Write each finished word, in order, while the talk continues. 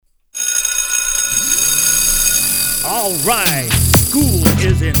All right, school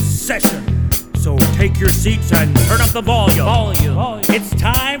is in session, so take your seats and turn up the volume. It's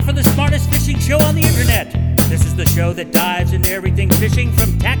time for the smartest fishing show on the internet. This is the show that dives into everything fishing,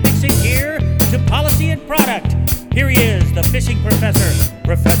 from tactics and gear to policy and product. Here he is, the fishing professor,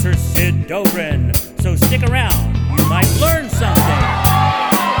 Professor Sid Dobrin. So stick around, you might learn something.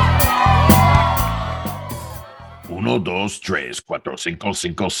 1, 2, 3, 4,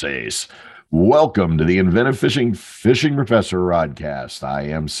 5, 5, 6. Welcome to the Inventive Fishing Professor Rodcast. I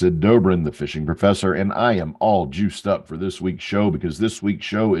am Sid Dobrin, the fishing professor, and I am all juiced up for this week's show because this week's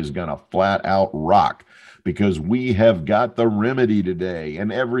show is going to flat out rock, because we have got the remedy today and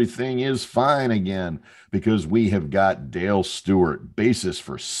everything is fine again because we have got Dale Stewart, bassist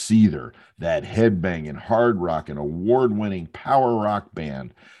for Seether, that headbanging, hard rocking, award-winning power rock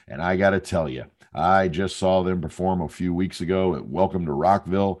band. And I got to tell you, I just saw them perform a few weeks ago at Welcome to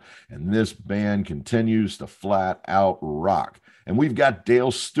Rockville, and this band continues to flat out rock. And we've got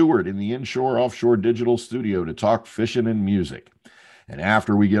Dale Stewart in the Inshore Offshore Digital Studio to talk fishing and music. And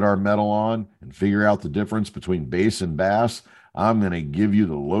after we get our metal on and figure out the difference between bass and bass, I'm going to give you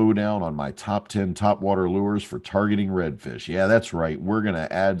the lowdown on my top 10 topwater lures for targeting redfish. Yeah, that's right. We're going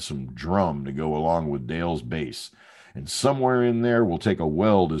to add some drum to go along with Dale's bass. And somewhere in there, we'll take a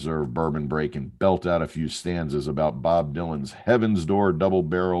well-deserved bourbon break and belt out a few stanzas about Bob Dylan's Heaven's Door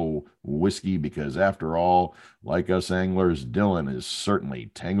double-barrel whiskey, because after all, like us anglers, Dylan is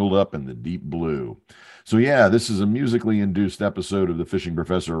certainly tangled up in the deep blue. So yeah, this is a musically induced episode of the Fishing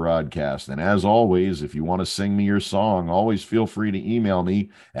Professor Rodcast. And as always, if you want to sing me your song, always feel free to email me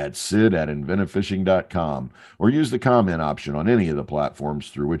at sid@inventivefishing.com or use the comment option on any of the platforms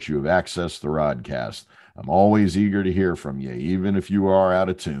through which you have accessed the Rodcast. I'm always eager to hear from you, even if you are out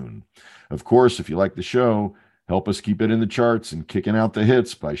of tune. Of course, if you like the show, help us keep it in the charts and kicking out the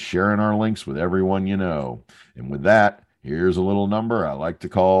hits by sharing our links with everyone you know. And with that, here's a little number I like to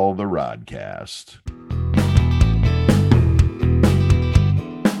call the Rodcast.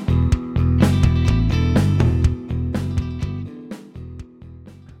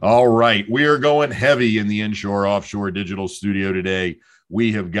 All right, we are going heavy in the Inshore Offshore Digital Studio today.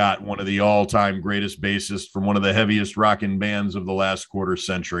 We have got one of the all-time greatest bassists from one of the heaviest rockin' bands of the last quarter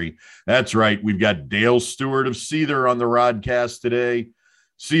century. That's right, we've got Dale Stewart of Seether on the Rodcast today.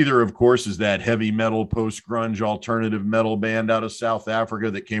 Seether, of course, is that heavy metal, post-grunge, alternative metal band out of South Africa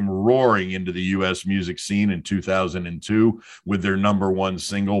that came roaring into the U.S. music scene in 2002 with their number one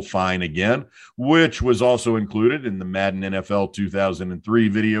single, Fine Again, which was also included in the Madden NFL 2003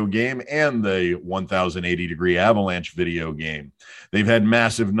 video game and the 1080 Degree Avalanche video game. They've had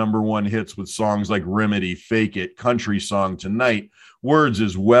massive number one hits with songs like Remedy, Fake It, Country Song Tonight, Words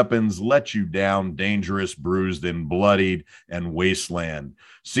as Weapons, Let You Down, Dangerous, Bruised and Bloodied, and Wasteland.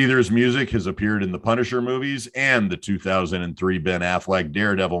 Seether's music has appeared in the Punisher movies and the 2003 Ben Affleck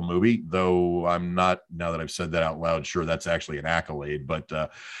Daredevil movie, though I'm not, now that I've said that out loud, sure that's actually an accolade, but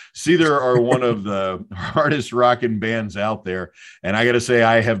Seether are one of the hardest rockin' bands out there, and I gotta say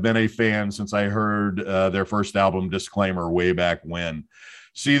I have been a fan since I heard their first album, Disclaimer, way back when.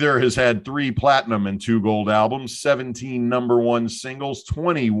 Seether has had 3 platinum and 2 gold albums, 17 number one singles,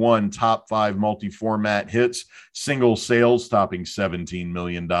 21 top 5 multi-format hits, single sales topping $17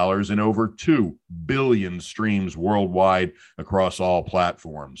 million, and over 2 billion streams worldwide across all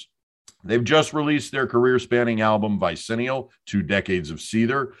platforms. They've just released their career-spanning album, Vicennial, 2 Decades of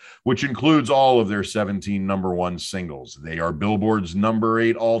Seether, which includes all of their 17 number one singles. They are Billboard's number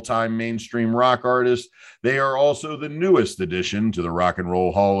 8 all-time mainstream rock artist. They are also the newest addition to the Rock and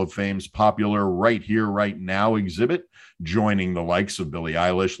Roll Hall of Fame's popular Right Here, Right Now exhibit, joining the likes of Billie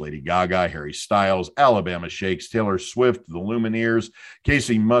Eilish, Lady Gaga, Harry Styles, Alabama Shakes, Taylor Swift, the Lumineers,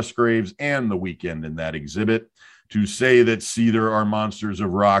 Casey Musgraves, and The Weeknd in that exhibit. To say that Seether are monsters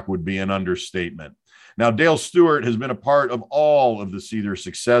of rock would be an understatement. Now, Dale Stewart has been a part of all of the Seether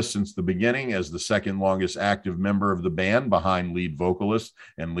success since the beginning as the second longest active member of the band behind lead vocalist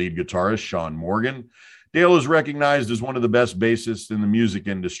and lead guitarist Sean Morgan. Dale is recognized as one of the best bassists in the music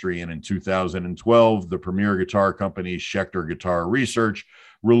industry, and in 2012, the premier guitar company Schecter Guitar Research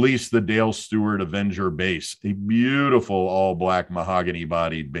released the Dale Stewart Avenger bass, a beautiful all-black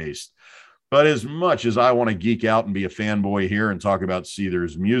mahogany-bodied bass. But as much as I want to geek out and be a fanboy here and talk about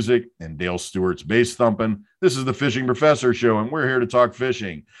Seether's music and Dale Stewart's bass thumping, this is the Fishing Professor Show, and we're here to talk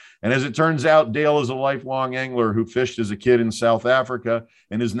fishing. And as it turns out, Dale is a lifelong angler who fished as a kid in South Africa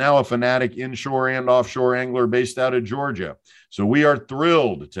and is now a fanatic inshore and offshore angler based out of Georgia. So we are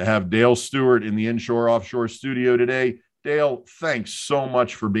thrilled to have Dale Stewart in the Inshore Offshore Studio today. Dale, thanks so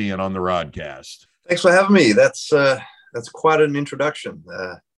much for being on the Rodcast. Thanks for having me. That's quite an introduction.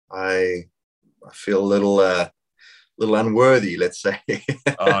 I feel a little little unworthy, let's say.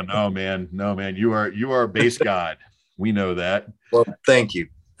 Oh, no, man. No, man. You are a bass god. We know that. Well, thank you.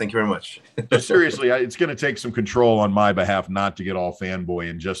 Thank you very much. So seriously, it's going to take some control on my behalf not to get all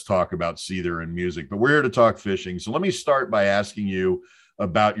fanboy and just talk about Seether and music, but we're here to talk fishing. So let me start by asking you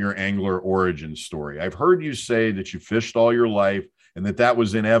about your angler origin story. I've heard you say that you fished all your life and that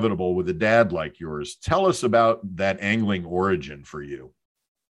was inevitable with a dad like yours. Tell us about that angling origin for you.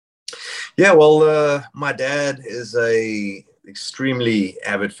 Yeah, well, my dad is a extremely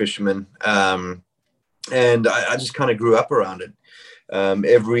avid fisherman, and I just kind of grew up around it.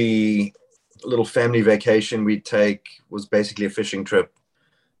 Every little family vacation we'd take was basically a fishing trip.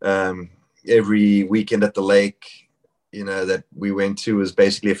 Every weekend at the lake, that we went to was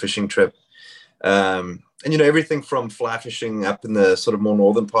basically a fishing trip. And, everything from fly fishing up in the sort of more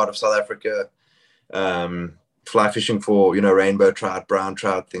northern part of South Africa, fly fishing for, rainbow trout, brown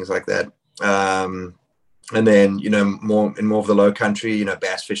trout, things like that. And then, more of the low country,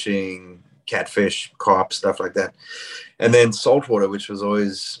 bass fishing, catfish, carp, stuff like that. And then saltwater, which was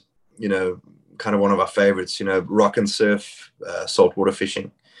always, kind of one of our favorites, rock and surf, saltwater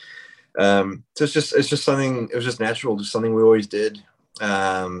fishing. So it's just something, it was just natural, just something we always did.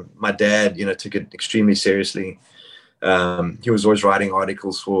 My dad, took it extremely seriously. He was always writing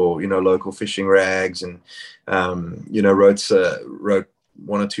articles for, local fishing rags and, wrote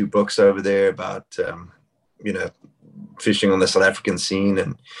one or two books over there about, fishing on the South African scene.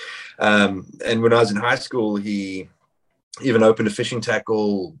 And when I was in high school, he even opened a fishing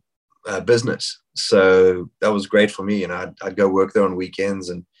tackle business. So that was great for me. I'd go work there on weekends,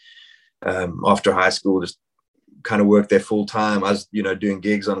 and after high school, just kind of work there full time. I was, doing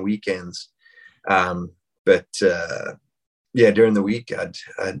gigs on weekends. But during the week,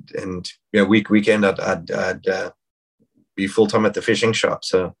 weekend, I'd be full time at the fishing shop.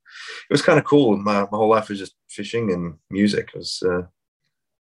 So it was kind of cool. My whole life was just fishing and music. It was,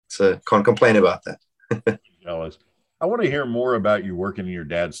 so can't complain about that. Jealous. I want to hear more about you working in your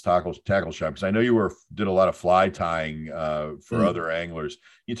dad's tackle shop, because I know you did a lot of fly tying for other anglers. Can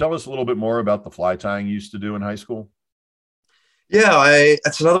you tell us a little bit more about the fly tying you used to do in high school? Yeah,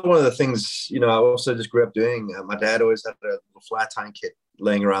 that's another one of the things, I also just grew up doing. My dad always had a little fly tying kit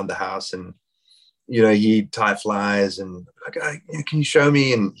laying around the house, and, he'd tie flies and like, can you show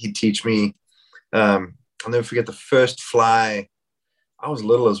me? And he'd teach me. I'll never forget the first fly. I was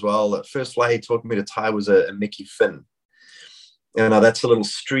little as well. The first fly he taught me to tie was a Mickey fin. And that's a little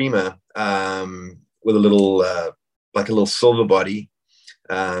streamer with a little, like a little silver body.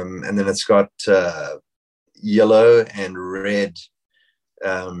 And then it's got yellow and red,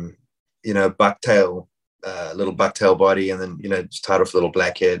 bucktail, little bucktail body. And then, just tied off a little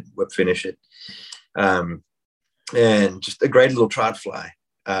black head, whip finish it. And just a great little trout fly.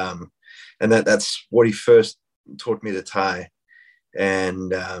 And that's what he first taught me to tie.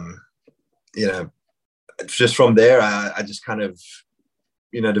 And, just from there, I just kind of,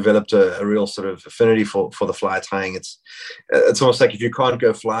 developed a real sort of affinity for the fly tying. It's almost like if you can't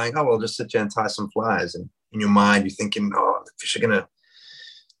go flying, oh, well, just sit here and tie some flies. And in your mind, you're thinking, oh, the fish are going to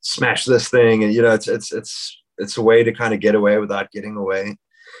smash this thing. And, it's a way to kind of get away without getting away.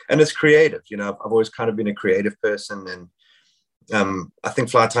 And it's creative. I've always kind of been a creative person. And I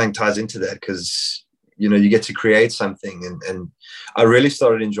think fly tying ties into that because, you get to create something. And I really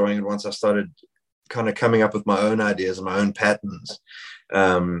started enjoying it once I started kind of coming up with my own ideas and my own patterns.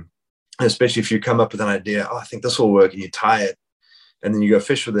 Especially if you come up with an idea, oh, I think this will work, and you tie it, and then you go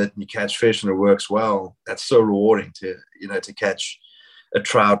fish with it and you catch fish and it works well. That's so rewarding to catch a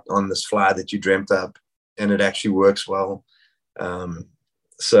trout on this fly that you dreamt up and it actually works well. And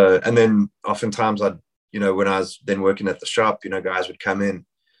then oftentimes when I was then working at the shop, guys would come in,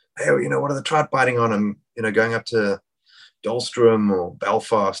 hey, what are the trout biting on? I'm, going up to Dolstrom or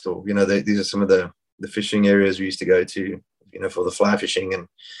Belfast, or, these are some of the fishing areas we used to go to, for the fly fishing. And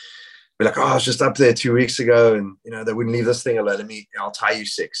be like, oh, I was just up there 2 weeks ago, and, they wouldn't leave this thing alone. I'll tie you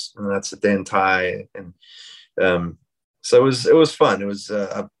 6. And that's it, then tie. And so it was fun. It was,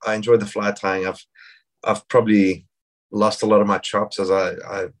 I enjoyed the fly tying. I've probably lost a lot of my chops as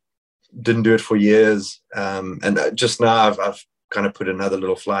I didn't do it for years. And just now I've kind of put another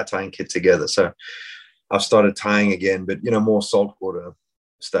little fly tying kit together. So I've started tying again, but, more saltwater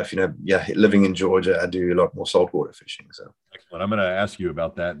stuff, living in Georgia, I do a lot more saltwater fishing. So excellent. I'm going to ask you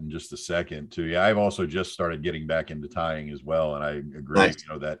about that in just a second too. Yeah. I've also just started getting back into tying as well. And I agree, nice.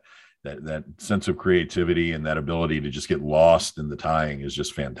 That sense of creativity and that ability to just get lost in the tying is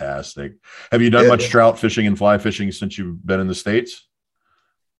just fantastic. Have you done much trout fishing and fly fishing since you've been in the States?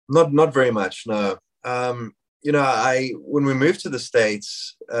 Not very much. No. I when we moved to the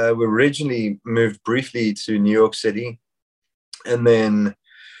States, we originally moved briefly to New York City, and then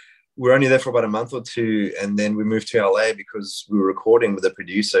we were only there for about a month or two, and then we moved to LA because we were recording with a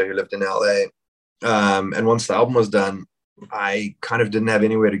producer who lived in LA. And once the album was done, I kind of didn't have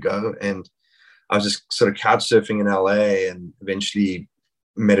anywhere to go, and I was just sort of couch surfing in LA, and eventually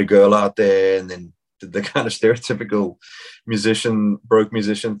met a girl out there, and then did the kind of stereotypical broke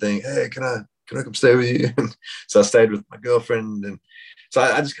musician thing. Hey, can I come stay with you? And so I stayed with my girlfriend, and so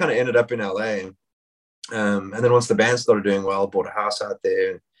I just kind of ended up in LA. And then once the band started doing well, bought a house out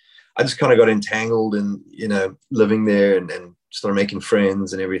there. I just kind of got entangled in, living there, and started making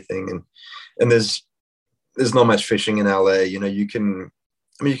friends and everything. And there's not much fishing in LA. You can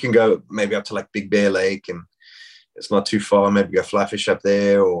go maybe up to like Big Bear Lake, and it's not too far. Maybe go fly fish up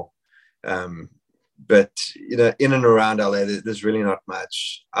there, but in and around LA, there's really not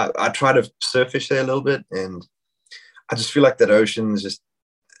much. I try to surf fish there a little bit, and I just feel like that ocean is just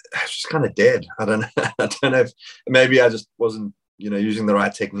kind of dead. I don't know. I don't know if maybe I just wasn't using the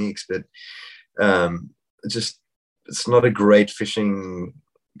right techniques, but it's not a great fishing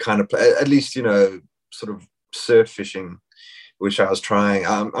kind of play, at least sort of surf fishing, which I was trying.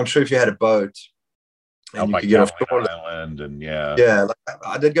 I'm sure if you had a boat and you could get off Island, and like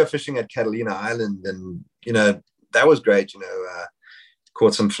I did go fishing at Catalina Island, and that was great.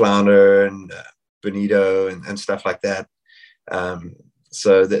 Caught some flounder and bonito and stuff like that.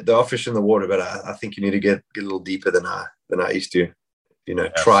 So there are fish in the water, but I think you need to get a little deeper than I used to,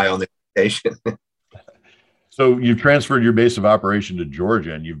 try on the occasion. So you've transferred your base of operation to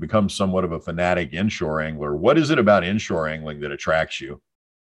Georgia, and you've become somewhat of a fanatic inshore angler. What is it about inshore angling that attracts you?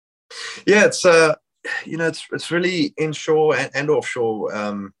 Yeah, it's it's really inshore and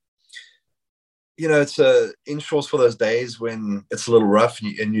offshore. It's inshore's for those days when it's a little rough,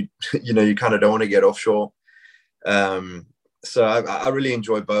 and you kind of don't want to get offshore. So I really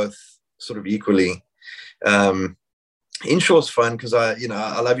enjoy both sort of equally. Inshore's fun because I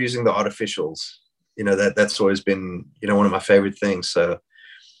love using the artificials. That's always been one of my favorite things. So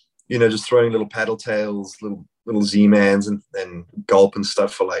just throwing little paddle tails, little Z-mans and gulp and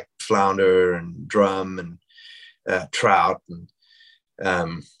stuff for like flounder and drum and trout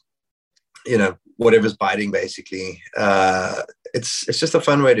and whatever's biting basically. It's just a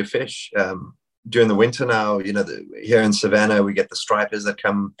fun way to fish. During the winter now, here in Savannah, we get the stripers that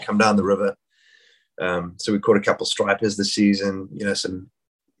come down the river. So we caught a couple stripers this season,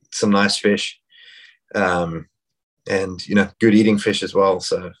 some nice fish, and, good eating fish as well.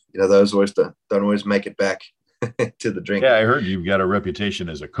 So, those always don't always make it back to the drink. Yeah, I heard you've got a reputation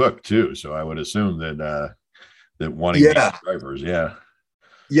as a cook too. So I would assume that wanting these stripers. Yeah,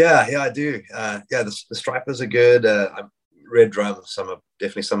 I do. The stripers are good. Red drum,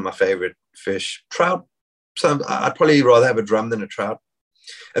 definitely some of my favorite fish. Trout, I'd probably rather have a drum than a trout.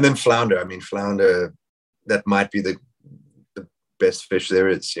 And then flounder. I mean, flounder, that might be the best fish there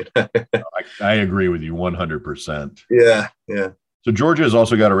is. I agree with you 100%. Yeah. So Georgia has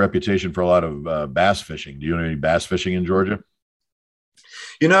also got a reputation for a lot of bass fishing. Do you know any bass fishing in Georgia?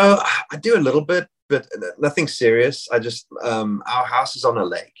 I do a little bit, but nothing serious. I just our house is on a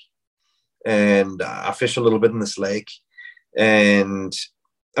lake, and I fish a little bit in this lake. And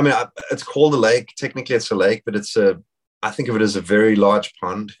I mean, it's called a lake. Technically, it's a lake, but I think of it as a very large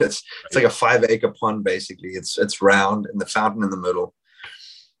pond. It's like a 5-acre pond, basically. It's round and the fountain in the middle.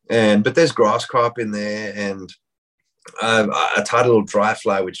 But there's grass carp in there, and I tied a little dry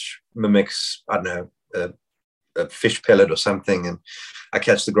fly, which mimics, I don't know, a fish pellet or something. And I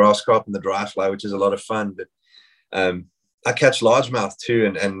catch the grass carp and the dry fly, which is a lot of fun. But I catch largemouth too,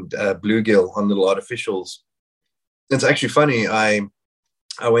 and bluegill on little artificials. It's actually funny. I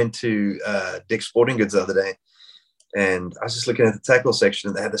went to Dick's Sporting Goods the other day, and I was just looking at the tackle section,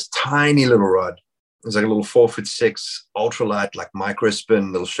 and they had this tiny little rod. It was like a little 4'6" ultralight, like micro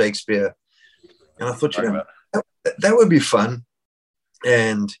spin, little Shakespeare. And I thought, that would be fun.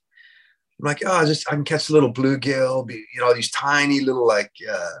 And I'm like, I can catch a little bluegill, these tiny little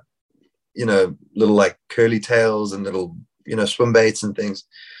little like curly tails and little, swim baits and things.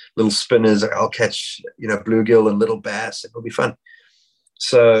 Little spinners. I'll catch, bluegill and little bass. It'll be fun.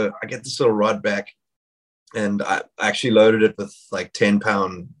 So I get this little rod back, and I actually loaded it with like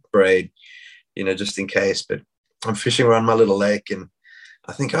 10-pound braid, just in case. But I'm fishing around my little lake, and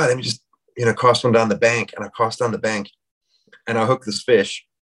I think, let me just, cast one down the bank. And I cast down the bank, and I hooked this fish.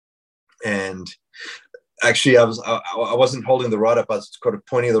 And actually, I wasn't holding the rod up. I was kind of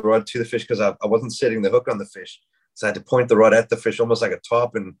pointing the rod to the fish because I wasn't setting the hook on the fish. So I had to point the rod at the fish, almost like a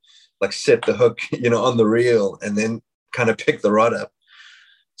top, and like set the hook, on the reel, and then kind of pick the rod up.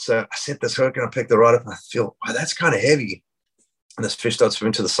 So I set this hook and I pick the rod up and I feel, wow, that's kind of heavy. And this fish starts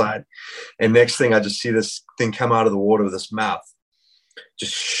swimming to the side. And next thing, I just see this thing come out of the water with this mouth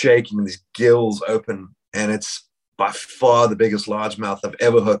just shaking and these gills open. And it's by far the biggest largemouth I've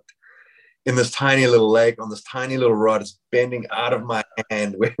ever hooked in this tiny little lake on this tiny little rod. It's bending out of my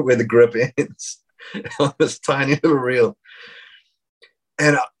hand where the grip ends on this tiny little reel.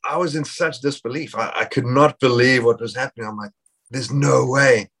 And I was in such disbelief. I could not believe what was happening. I'm like, there's no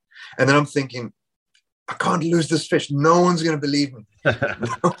way. And then I'm thinking, I can't lose this fish. No one's going to believe me.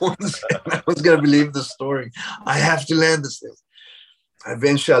 No one's going to believe the story. I have to land this thing.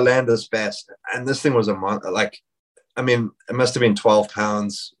 Eventually, I land this bass. And this thing was a monster. Like, I mean, it must have been 12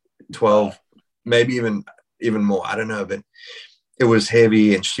 pounds, 12, maybe even more. I don't know. But it was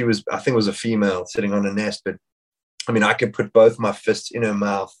heavy. And she was, I think it was a female sitting on a nest. But, I mean, I could put both my fists in her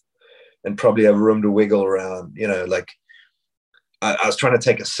mouth and probably have room to wiggle around, you know, like, I was trying to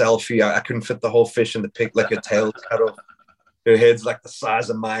take a selfie. I couldn't fit the whole fish in the pic, like her tail's cut off. Her head's like the size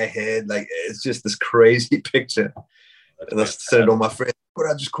of my head. Like, it's just this crazy picture. And I sent it to all my friends.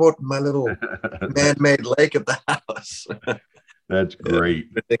 What I just caught in my little man-made lake at the house. That's great.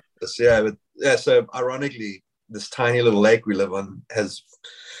 Yeah, ridiculous. Yeah, but yeah. So ironically, this tiny little lake we live on has,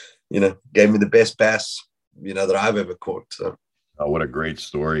 you know, gave me the best bass, you know, that I've ever caught. So, oh, what a great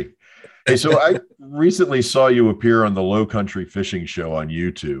story. Hey, so I recently saw you appear on the Low Country Fishing Show on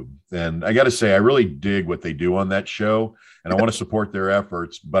YouTube. And I got to say, I really dig what they do on that show. And I want to support their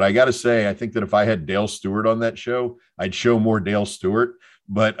efforts. But I got to say, I think that if I had Dale Stewart on that show, I'd show more Dale Stewart.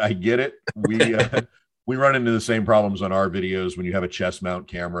 But I get it. We run into the same problems on our videos when you have a chest mount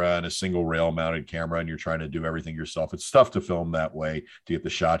camera and a single rail mounted camera and you're trying to do everything yourself. It's tough to film that way to get the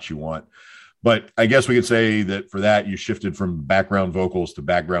shots you want. But I guess we could say that for that, you shifted from background vocals to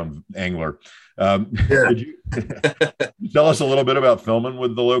background angler. Could you tell us a little bit about filming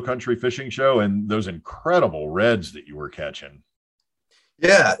with the Low Country Fishing Show and those incredible reds that you were catching?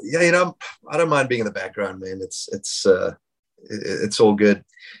 Yeah. You know, I don't mind being in the background, man. It's all good.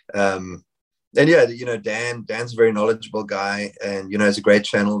 And yeah, you know, Dan's a very knowledgeable guy, and you know, has a great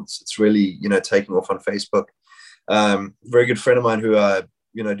channel. It's really, you know, taking off on Facebook. Very good friend of mine who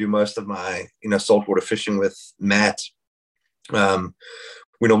you know, do most of my, you know, saltwater fishing with, Matt. We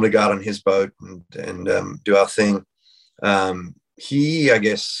normally go out on his boat and do our thing. He, I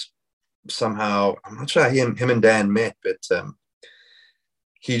guess, somehow, I'm not sure how him and Dan met, but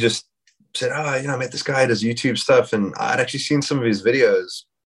he just said, oh, you know, I met this guy who does YouTube stuff. And I'd actually seen some of his videos.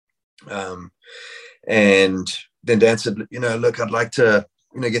 And then Dan said, you know, look, I'd like to,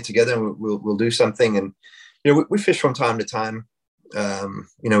 you know, get together and we'll do something. And, you know, we fish from time to time.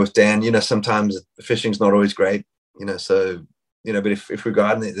 You know, with Dan, you know, sometimes the fishing's not always great, you know, so, you know, but if we go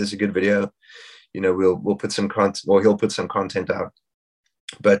out and there's a good video, you know, we'll put some content, or he'll put some content out.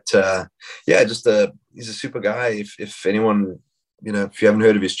 But yeah, just he's a super guy. If anyone, you know, if you haven't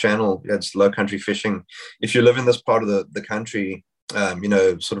heard of his channel, yeah, it's Low Country Fishing. If you live in this part of the country, you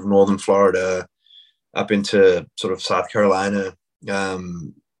know, sort of northern Florida up into sort of South Carolina, you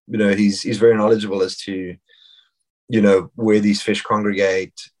know, he's very knowledgeable as to, you know, where these fish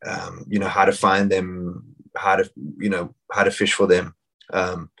congregate, you know, how to find them, how to fish for them.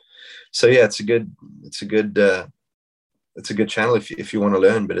 So yeah, it's a good channel if you want to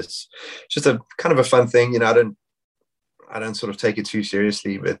learn, but it's just a kind of a fun thing. You know, I don't sort of take it too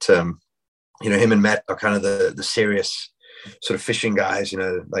seriously, but, you know, him and Matt are kind of the serious sort of fishing guys, you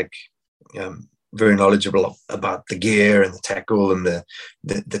know, like, very knowledgeable about the gear and the tackle and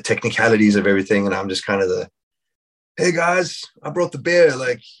the technicalities of everything. And I'm just kind of hey guys, I brought the beer,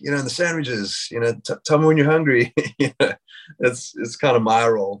 like, you know, and the sandwiches, you know, tell me when you're hungry. You know, it's kind of my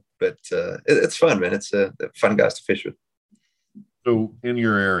role, but it's fun, man. It's fun guys to fish with. So in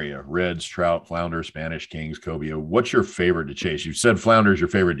your area, reds, trout, flounder, Spanish kings, cobia, what's your favorite to chase? You said flounder is your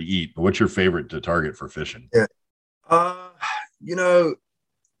favorite to eat, but what's your favorite to target for fishing? Yeah. You know,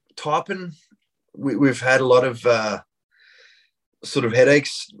 tarpon, we've had a lot of sort of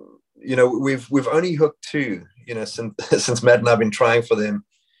headaches. You know, we've only hooked two, you know, since Matt and I've been trying for them,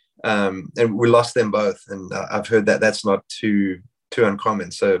 and we lost them both. And I've heard that that's not too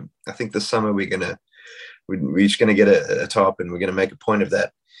uncommon. So I think this summer we're each gonna get a tarpon. We're gonna make a point of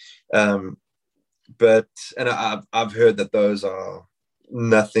that. But I've heard that those are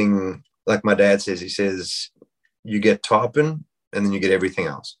nothing like my dad says. He says you get tarpon and then you get everything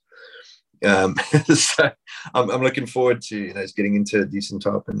else. So I'm looking forward to, you know, getting into a decent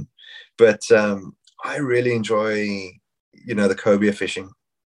tarpon. But I really enjoy, you know, the cobia fishing.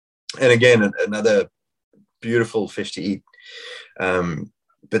 And again, another beautiful fish to eat.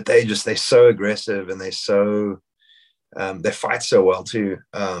 But they're so aggressive and they're so They fight so well too.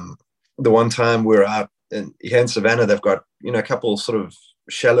 The one time we were out here in Savannah, they've got, a couple sort of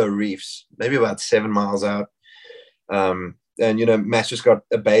shallow reefs, maybe about 7 miles out. And, Matt's just got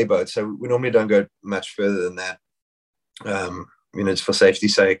a bay boat. So we normally don't go much further than that, just for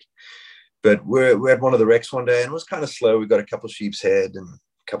safety's sake. But we're at one of the wrecks one day, and it was kind of slow. We got a couple sheep's head and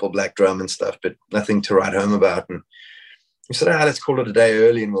a couple black drum and stuff, but nothing to write home about. And we said, let's call it a day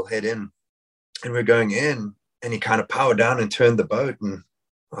early and we'll head in. And we're going in, and he kind of powered down and turned the boat. And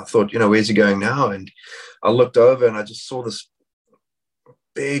I thought, where's he going now? And I looked over and I just saw this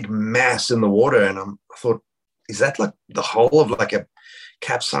big mass in the water. And I thought, is that like the hull of like a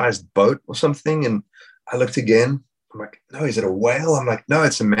capsized boat or something? And I looked again. I'm like, no, is it a whale? I'm like, no,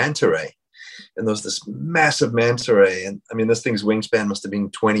 it's a manta ray. And there was this massive manta ray. And I mean, this thing's wingspan must have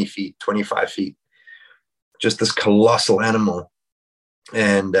been 20 feet, 25 feet. Just this colossal animal.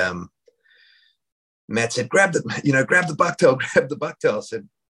 And Matt said, grab the bucktail, grab the bucktail. I said,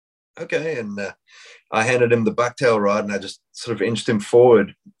 okay. And I handed him the bucktail rod, and I just sort of inched him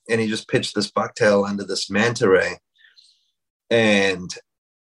forward, and he just pitched this bucktail under this manta ray. And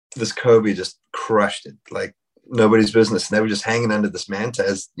this cobia just crushed it like nobody's business. And they were just hanging under this manta,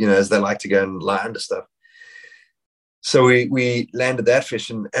 as they like to go and lie under stuff. So we landed that fish,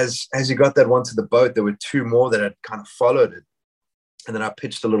 and as you got that one to the boat, there were two more that had kind of followed it. And then I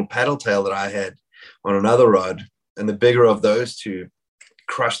pitched a little paddle tail that I had on another rod, and the bigger of those two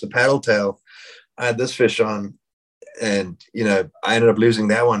crushed the paddle tail. I had this fish on, and I ended up losing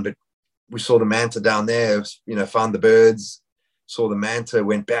that one, but we saw the manta down there, found the birds, saw the manta,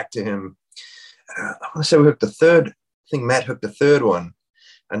 went back to him. I want to say we hooked the third. I think Matt hooked the third one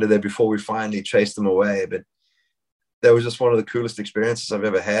under there before we finally chased them away. But that was just one of the coolest experiences I've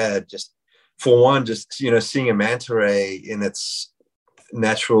ever had. Just for one, seeing a manta ray in its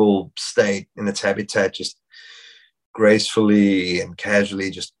natural state, in its habitat, just gracefully and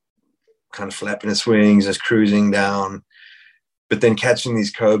casually just kind of flapping its wings, just cruising down. But then catching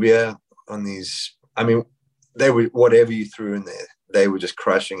these cobia on these, I mean, they were, whatever you threw in there, they were just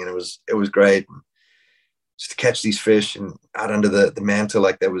crushing, and it was great. Just to catch these fish and out under the manta,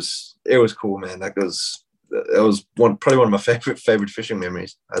 like it was cool, man. That was probably one of my favorite fishing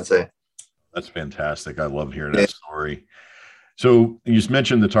memories, I'd say. That's fantastic. I love hearing that story. So you just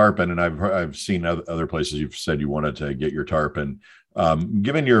mentioned the tarpon, and I've seen other places you've said you wanted to get your tarpon.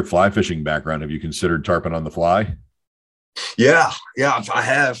 Given your fly fishing background, have you considered tarpon on the fly? Yeah, I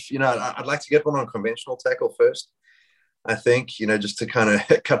have. I'd like to get one on conventional tackle first, I think, just to kind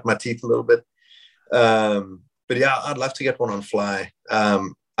of cut my teeth a little bit. But yeah, I'd love to get one on fly.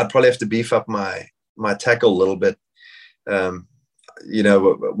 I'd probably have to beef up my tackle a little bit.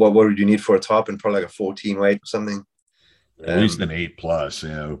 What would you need for a tarpon? Probably like a 14 weight or something. At least an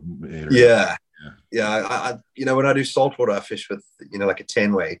 8+, Yeah. I when I do saltwater, I fish with, like a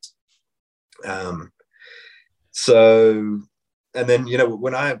 10 weight. So, and then,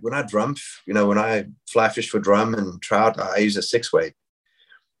 when I drum, when I fly fish for drum and trout, I use a 6 weight,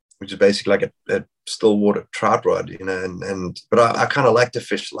 which is basically like a still water trout rod, but I kind of like to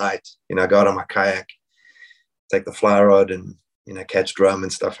fish light. I go out on my kayak, take the fly rod and, catch drum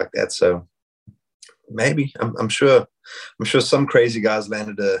and stuff like that. So maybe I'm sure some crazy guys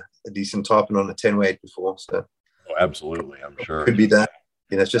landed a decent tarpon on a 10 weight before. So absolutely. I'm sure could be that,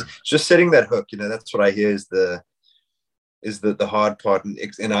 it's just setting that hook, that's what I hear is the hard part. And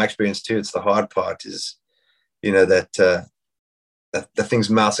in our experience too, it's the hard part is, that the thing's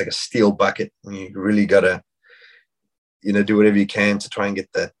mouse like a steel bucket, and you really gotta, do whatever you can to try and get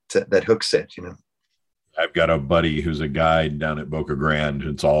that hook set, I've got a buddy who's a guide down at Boca Grande.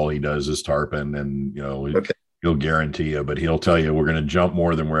 It's all he does is tarpon, and okay. He'll guarantee you, but he'll tell you we're going to jump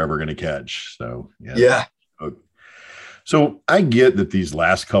more than we're ever going to catch. So yeah. So I get that these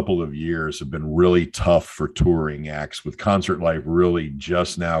last couple of years have been really tough for touring acts, with concert life really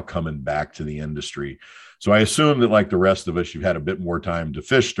just now coming back to the industry. So I assume that, like the rest of us, you've had a bit more time to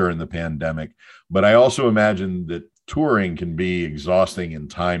fish during the pandemic, but I also imagine that touring can be exhausting and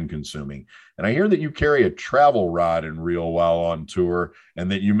time consuming. And I hear that you carry a travel rod and reel while on tour,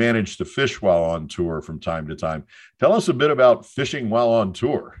 and that you manage to fish while on tour from time to time. Tell us a bit about fishing while on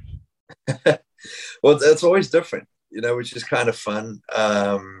tour. Well, it's always different, which is kind of fun.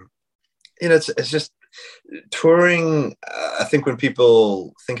 It's just touring. I think when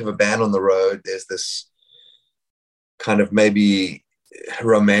people think of a band on the road, there's this kind of maybe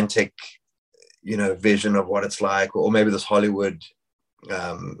romantic, vision of what it's like, or maybe this Hollywood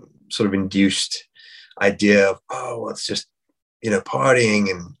sort of induced idea of, it's just, partying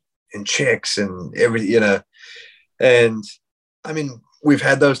and chicks and everything, and I mean, we've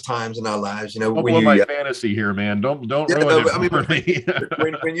had those times in our lives, don't when blow my you fantasy here, man. Don't yeah, ruin no, it I mean, for me.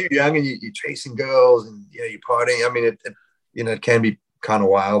 when you're young and you're chasing girls and you're partying, I mean, it can be kind of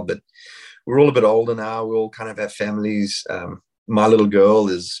wild, but we're all a bit older now. We all kind of have families. My little girl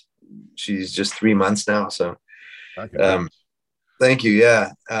she's just 3 months now. So, thank you.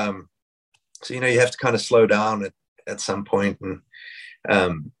 Yeah. So, you have to kind of slow down at some point.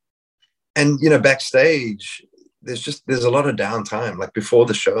 And backstage, there's a lot of downtime. Like before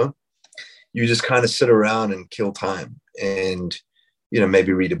the show, you just kind of sit around and kill time and,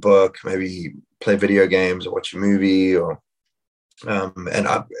 maybe read a book, maybe play video games or watch a movie and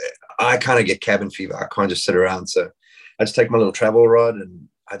I kind of get cabin fever. I can't just sit around. So I just take my little travel rod and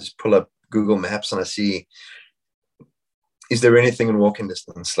I just pull up Google Maps and I see, is there anything in walking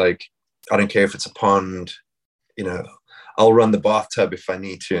distance? Like, I don't care if it's a pond, I'll run the bathtub if I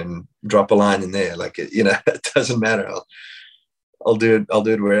need to and drop a line in there. Like, it doesn't matter. I'll do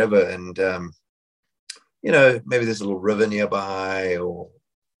it wherever. And, maybe there's a little river nearby or,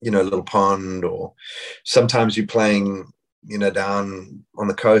 a little pond, or sometimes you're playing, down on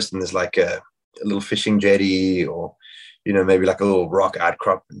the coast and there's like a little fishing jetty or, maybe like a little rock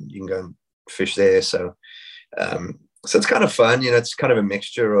outcrop and you can go and fish there. So it's kind of fun, it's kind of a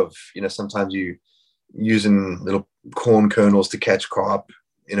mixture of, sometimes you using little corn kernels to catch carp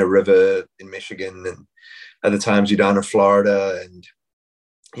in a river in Michigan, and other times you're down in Florida and,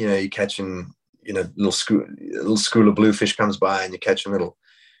 you're catching, little school of bluefish comes by and you're catching little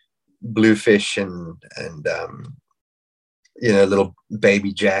bluefish and little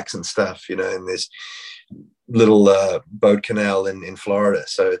baby jacks and stuff, and there's little boat canal in Florida.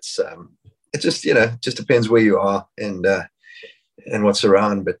 So it just, just depends where you are and what's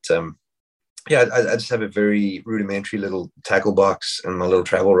around. But I just have a very rudimentary little tackle box and my little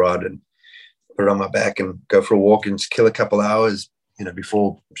travel rod and put it on my back and go for a walk and just kill a couple hours,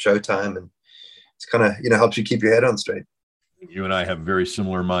 before showtime. And it's kind of, helps you keep your head on straight. You and I have very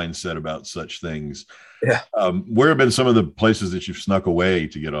similar mindset about such things. Yeah. Where have been some of the places that you've snuck away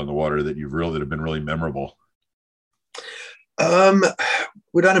to get on the water that that have been really memorable?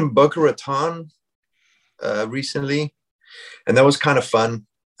 We're down in Boca Raton recently, and that was kind of fun.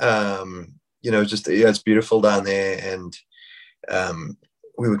 It's beautiful down there, and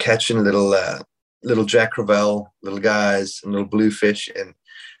we were catching little Jack Crevalle, little guys, and little bluefish, and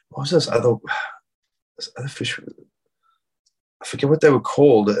what was this other fish? I forget what they were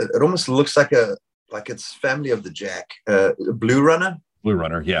called. It almost looks like it's family of the jack. Blue runner. Blue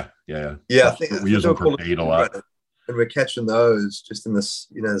runner, yeah. I think we use them for bait a lot. Runner. And we're catching those just in this,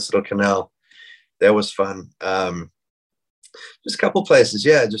 this little canal. That was fun. Just a couple places,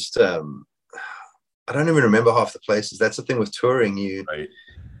 yeah. Just I don't even remember half the places. That's the thing with touring.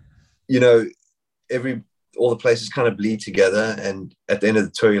 All the places kind of bleed together, and at the end of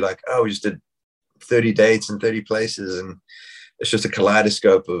the tour, you're like, oh, we just did 30 dates and 30 places, and it's just a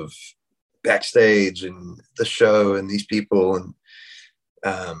kaleidoscope of backstage and the show and these people and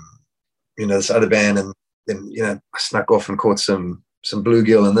this other band, and then I snuck off and caught some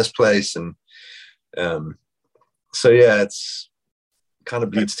bluegill in this place, and so yeah, it's kind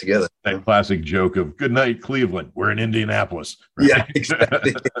of bleeds together. That classic joke of "Good night, Cleveland. We're in Indianapolis." Right? Yeah,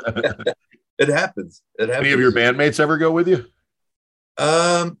 exactly. It happens. Any of your bandmates ever go with you?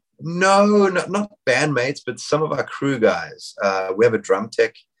 No, not bandmates, but some of our crew guys. We have a drum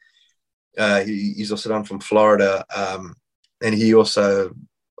tech. He's also down from Florida, and he also,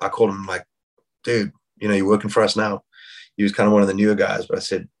 I called him like, dude, you're working for us now. He was kind of one of the newer guys, but I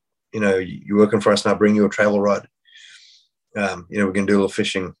said, you're working for us now. Bring you a travel rod. We're gonna do a little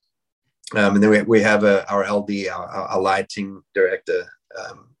fishing, and then we have our LD, our lighting director,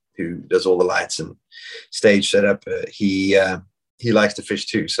 who does all the lights and stage setup. He likes to fish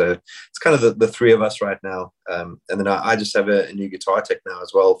too, so it's kind of the three of us right now. And then I just have a new guitar tech now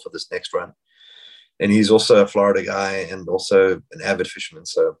as well for this next run, and he's also a Florida guy and also an avid fisherman.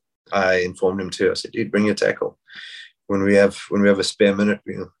 So I informed him too. I said, dude, bring your tackle. When we have a spare minute,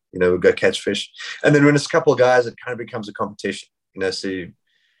 we'll go catch fish. And then when it's a couple of guys, it kind of becomes a competition. So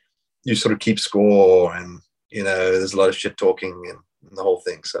you sort of keep score, and there's a lot of shit talking and the whole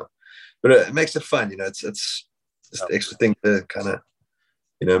thing. So, but it makes it fun. It's just an extra thing to kind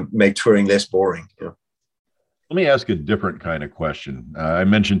of make touring less boring. Let me ask a different kind of question. I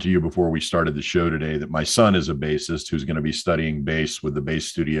mentioned to you before we started the show today that my son is a bassist who's going to be studying bass with the bass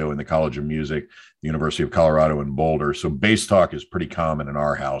studio in the College of Music, the University of Colorado in Boulder. So bass talk is pretty common in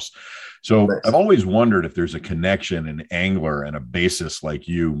our house. So nice. I've always wondered if there's a connection an angler and a bassist like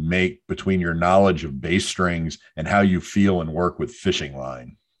you make between your knowledge of bass strings and how you feel and work with fishing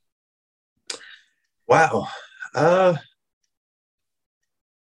line. Wow.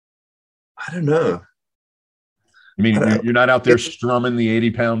 I don't know. I mean, you're not out there strumming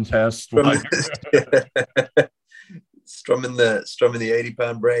the 80-pound test. Strumming the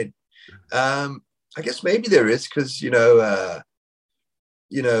 80-pound braid. I guess maybe there is, because I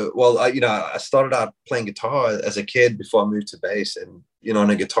started out playing guitar as a kid before I moved to bass, and on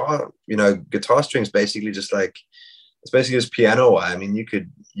a guitar, guitar strings basically just like, it's basically just piano wire. I mean, you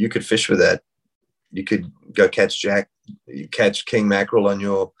could fish with that. You could go catch king mackerel on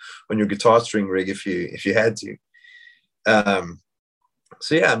your guitar string rig if you had to.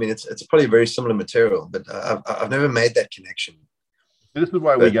 So yeah, I mean, it's probably a very similar material, but I've never made that connection. This is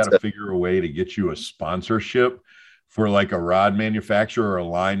why we got to figure a way to get you a sponsorship for like a rod manufacturer or a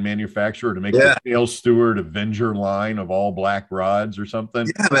line manufacturer to make the Dale Stewart Avenger line of all black rods or something.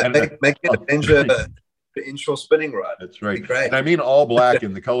 Yeah, make an Avenger Inshore spinning rod. That's right. Great. And I mean all black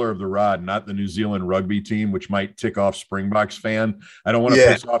in the color of the rod, not the New Zealand rugby team, which might tick off Springboks fan. I don't want to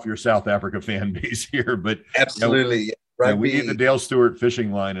piss off your South Africa fan base here, but absolutely. We need the Dale Stewart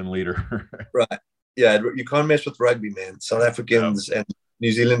fishing line and leader. Right. Yeah, you can't mess with rugby, man. South Africans and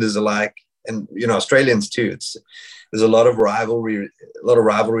New Zealanders alike, and Australians too. There's a lot of rivalry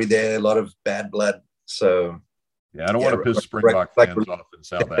there, a lot of bad blood. So yeah, I don't want to piss Springbok fans off in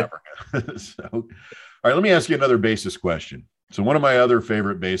South Africa. So, all right, let me ask you another bassist question. So one of my other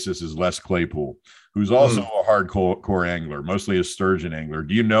favorite bassists is Les Claypool, who's also a hardcore angler, mostly a sturgeon angler.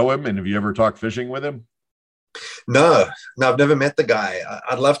 Do you know him, and have you ever talked fishing with him? No, I've never met the guy.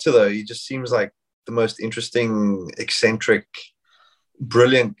 I'd love to, though. He just seems like the most interesting, eccentric,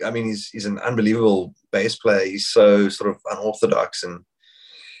 brilliant. I mean, he's an unbelievable bass player. He's so sort of unorthodox, and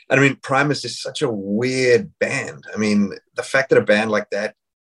I mean, Primus is such a weird band. I mean, the fact that a band like that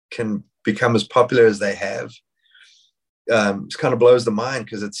can become as popular as they have, just kind of blows the mind,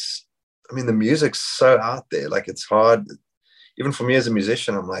 because the music's so out there. Like, it's hard, even for me as a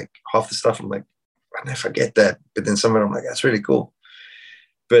musician. I'm like, half the stuff I'm like, I never forget that, but then some of it I'm like, that's really cool.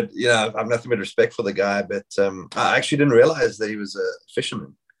 But I've nothing but respect for the guy. But I actually didn't realize that he was a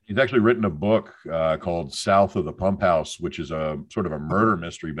fisherman. He's actually written a book called South of the Pump House, which is a sort of a murder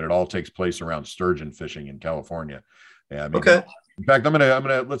mystery, but it all takes place around sturgeon fishing in California. Yeah, I mean, okay. In fact, I'm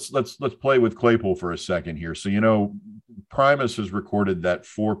gonna let's play with Claypool for a second here. So Primus has recorded that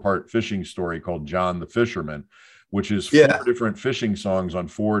 4-part fishing story called John the Fisherman, which is 4 different fishing songs on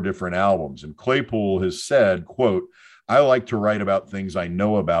 4 different albums. And Claypool has said, quote, "I like to write about things I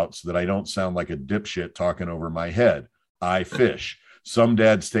know about so that I don't sound like a dipshit talking over my head. I fish. Some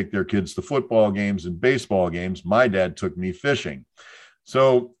dads take their kids to football games and baseball games. My dad took me fishing."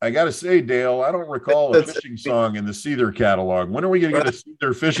 So I got to say, Dale, I don't recall a fishing song in the Seether catalog. When are we going to get a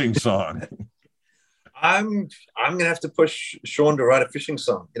Seether fishing song? I'm gonna have to push Sean to write a fishing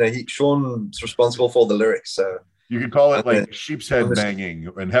song. Sean's responsible for the lyrics, so you could call it like sheep's head banging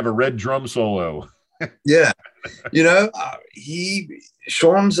and have a red drum solo. Yeah,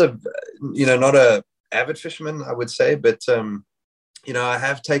 Sean's not a avid fisherman, I would say, but I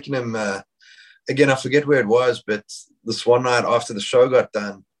have taken him. Again, I forget where it was, but this one night after the show got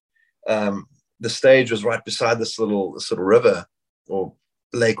done, the stage was right beside this little river or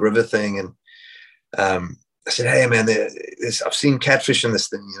lake river thing, and I said, "Hey man, I've seen catfish in this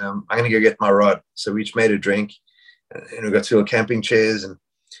thing. I'm going to go get my rod." So we each made a drink, and we got 2 little camping chairs, and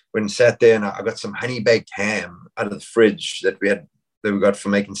went and sat there, and I got some honey baked ham out of the fridge that we got for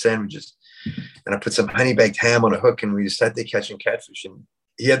making sandwiches, and I put some honey baked ham on a hook, and we just sat there catching catfish, and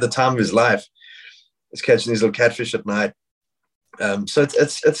he had the time of his life. He's catching these little catfish at night. So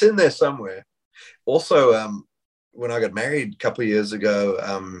it's in there somewhere. Also, when I got married a couple of years ago,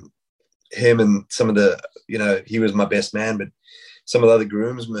 him and some of the, he was my best man, but some of the other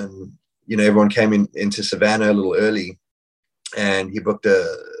groomsmen, everyone came into Savannah a little early, and he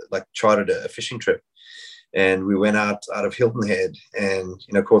chartered a fishing trip, and we went out of Hilton Head and,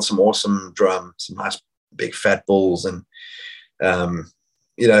 caught some awesome drum, some nice big fat bulls. And,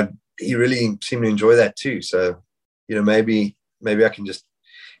 he really seemed to enjoy that too. So, maybe I can just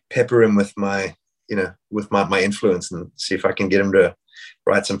pepper him with my influence and see if I can get him to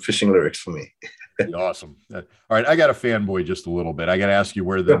write some fishing lyrics for me. Awesome. All right. I got to fanboy just a little bit. I got to ask you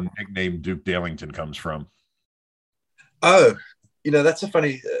where the nickname Duke Dalington comes from. Oh, that's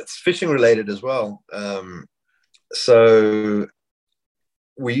it's fishing related as well. So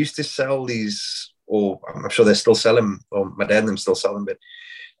we used to sell these, or I'm sure they still sell them, or my dad and them still sell them, but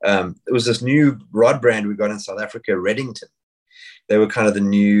it was this new rod brand we got in South Africa, Reddington. They were kind of the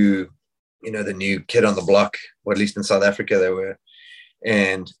new kid on the block, or at least in South Africa they were.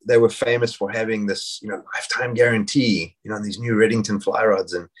 And they were famous for having this, lifetime guarantee, on these new Reddington fly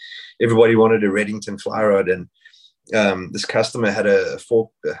rods, and everybody wanted a Reddington fly rod. And this customer had a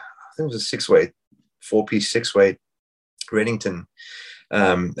think it was a 6-weight, 4-piece 6-weight Redington.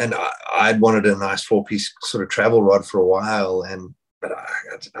 And I'd wanted a nice 4-piece sort of travel rod for a while, but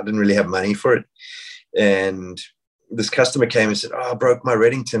I didn't really have money for it. And this customer came and said, "Oh, I broke my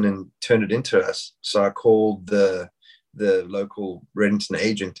Redington," and turned it into us. So I called the local Redington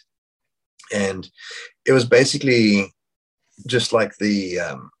agent, and it was basically just like the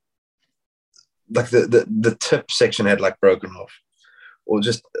tip section had like broken off, or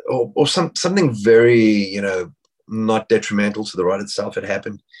something very, not detrimental to the rod itself had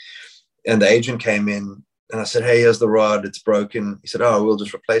happened. And the agent came in, and I said, "Hey, here's the rod, it's broken." He said, "Oh, we'll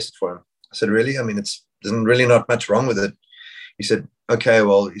just replace it for him." I said, "Really? I mean, there's really not much wrong with it." He said, "Okay,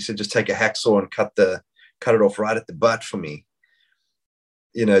 well," he said, "just take a hacksaw and cut it off right at the butt for me,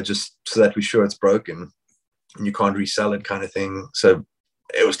 just so that we're sure it's broken and you can't resell it," kind of thing. So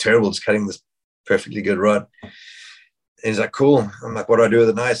it was terrible, just cutting this perfectly good rod. And he's like, "Cool." I'm like, "What do I do with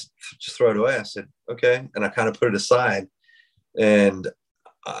it now?" "Just throw it away." I said, "Okay." And I kind of put it aside. And,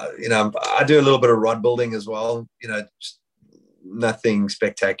 I do a little bit of rod building as well, just nothing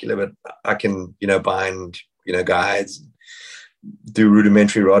spectacular, but I can, bind, guides, do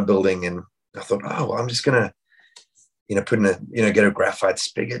rudimentary rod building. And I thought, oh, well, I'm just going to, put in get a graphite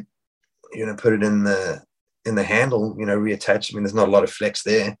spigot, put it in the handle, reattach. I mean, there's not a lot of flex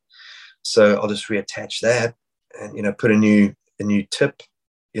there. So I'll just reattach that and, put a new tip,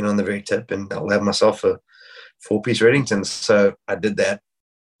 on the very tip, and I'll have myself a 4-piece Redington. So I did that,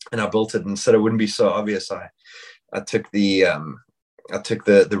 and I built it. And so it wouldn't be so obvious, I took the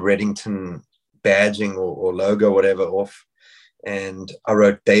Redington badging or logo, whatever, off, and I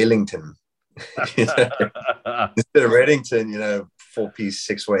wrote Dalington instead of Redington, 4-piece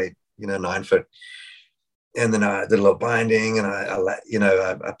 6-weight, 9-foot. And then I did a little binding, and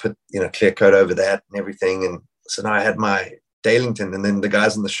I put clear coat over that and everything. And so now I had my Dalington, and then the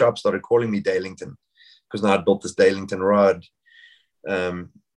guys in the shop started calling me Dalington because now I'd built this Dalington rod. And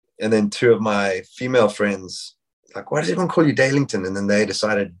then 2 of my female friends, like, "Why does everyone call you Dalington?" And then they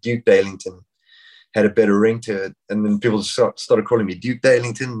decided Duke Dalington had a better ring to it. And then people just started calling me Duke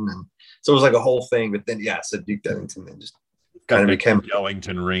Dalington. And so it was like a whole thing. But then, yeah, I said Duke Dalington, and just kind of became a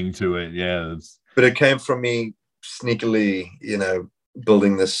Yellington ring to it. Yeah. But it came from me sneakily,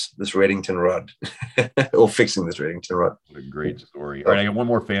 building this Redington rod or fixing this Redington rod. What a great story. All right, I got one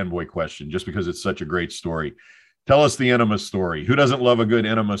more fanboy question, just because it's such a great story. Tell us the enema story. Who doesn't love a good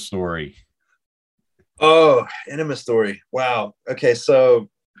enema story? Oh, enema story. Wow. Okay, so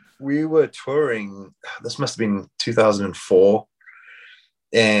we were touring. This must have been 2004.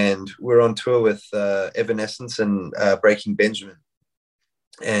 And we're on tour with Evanescence and Breaking Benjamin.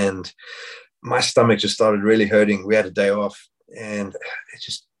 And my stomach just started really hurting. We had a day off, and it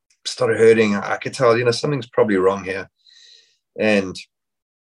just started hurting. I could tell, something's probably wrong here. And,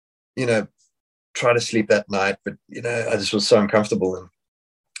 try to sleep that night, but, I just was so uncomfortable. And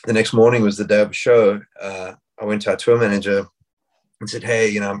the next morning was the day of a show. I went to our tour manager and said,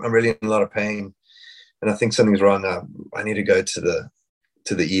 "Hey, I'm really in a lot of pain, and I think something's wrong. I need to go to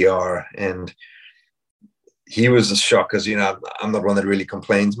the ER." And he was a shock because, I'm not one that really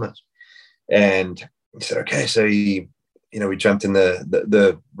complains much. And he said, "Okay." So we jumped in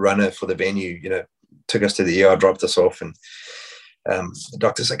the runner for the venue, took us to the ER, dropped us off. And the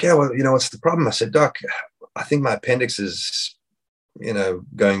doctor's like, "Yeah, well, what's the problem?" I said, "Doc, I think my appendix is,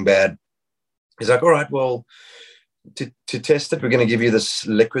 going bad." He's like, "All right, well, to test it, we're going to give you this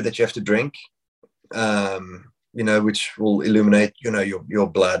liquid that you have to drink, which will illuminate, your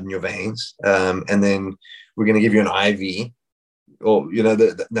blood and your veins. And then we're going to give you an IV, or,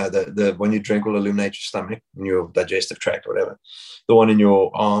 the one you drink will illuminate your stomach and your digestive tract or whatever. The one in your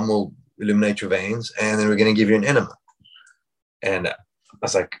arm will illuminate your veins. And then we're going to give you an enema." And I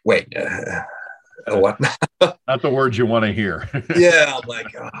was like, "Wait, what?" Not the words you want to hear. Yeah, I'm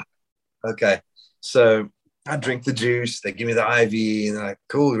like, oh, okay. So I drink the juice. They give me the IV, and they're like,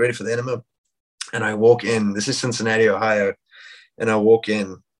 "Cool, ready for the enema?" And I walk in. This is Cincinnati, Ohio. And I walk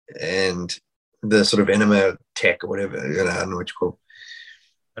in, and the sort of enema tech or whatever, I don't know what you call it.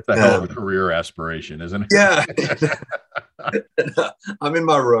 That's a hell of a career aspiration, isn't it? Yeah. I'm in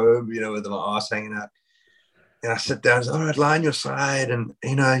my robe, with my ass hanging out. And I sit down and say, "All right, lie on your side. And,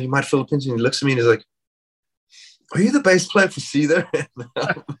 you might feel a pinch." And he looks at me and he's like, "Are you the bass player for Seether?" And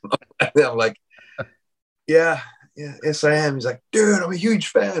I'm like, yeah, yes, I am. He's like, "Dude, I'm a huge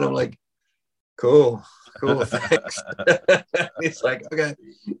fan." I'm like, cool, thanks. He's like, "Okay,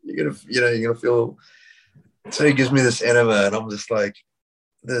 you're gonna feel." So he gives me this enema, and I'm just like,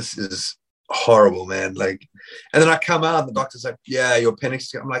 this is horrible, man. Like, and then I come out, and the doctor's like, "Yeah, your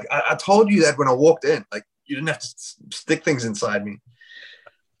appendix." I'm like, I told you that when I walked in. Like, you didn't have to stick things inside me.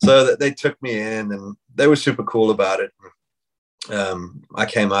 So they took me in, and they were super cool about it. I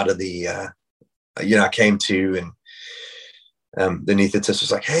came out of the, I came to, and the anesthetist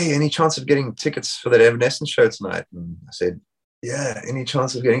was like, "Hey, any chance of getting tickets for that Evanescence show tonight?" And I said, "Yeah, any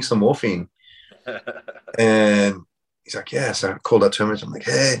chance of getting some morphine?" And he's like, "Yeah." So I called out to him, and I'm like,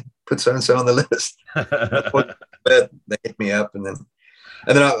 "Hey, put so-and-so on the list." But they hit me up, and then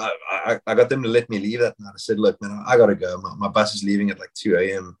I got them to let me leave that night. I said, "Look, man, I got to go. My bus is leaving at like 2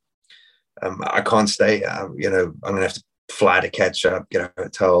 a.m. I can't stay. I'm going to have to fly to catch up, get a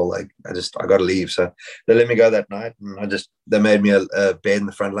hotel. Like, I got to leave." So they let me go that night, and they made me a bed in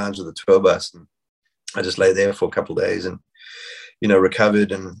the front lounge of the tour bus. And I just lay there for a couple of days and,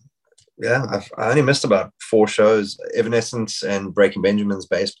 recovered. And yeah, I only missed about 4 shows. Evanescence and Breaking Benjamin's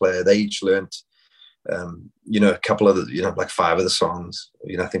bass player, they each learned, a couple of the, like 5 of the songs.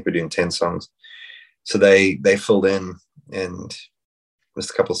 I think we're doing 10 songs. So they filled in, and missed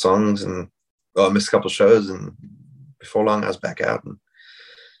a couple of songs, and I missed a couple of shows, and before long I was back out, and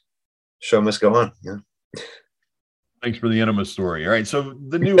show must go on. Yeah. Thanks for the Enema story. All right. So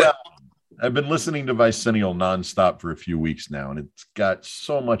the new album, I've been listening to Vicennial nonstop for a few weeks now, and it's got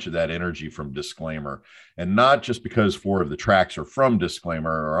so much of that energy from Disclaimer, and not just because 4 of the tracks are from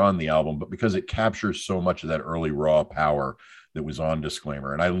Disclaimer or on the album, but because it captures so much of that early raw power that was on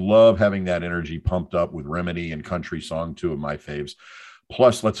Disclaimer. And I love having that energy pumped up with Remedy and Country Song, 2 of my faves.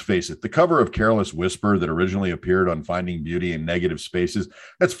 Plus, let's face it, the cover of Careless Whisper that originally appeared on Finding Beauty in Negative Spaces,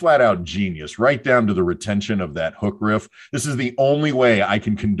 that's flat out genius, right down to the retention of that hook riff. This is the only way I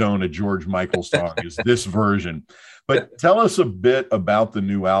can condone a George Michael song is this version. But tell us a bit about the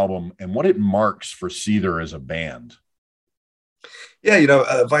new album and what it marks for Seether as a band.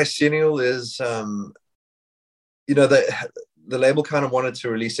 Yeah, Vicennial is, the label kind of wanted to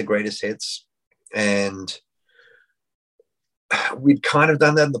release the greatest hits, and we'd kind of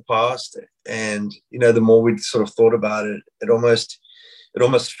done that in the past. And the more we'd sort of thought about it, it almost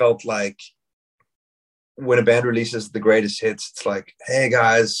felt like when a band releases the greatest hits, it's like, hey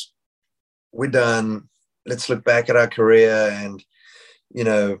guys, we're done, let's look back at our career, and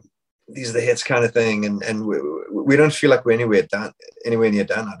these are the hits, kind of thing. And we don't feel like we're anywhere near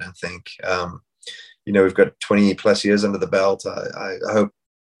done, I don't think. We've got 20 plus years under the belt. I hope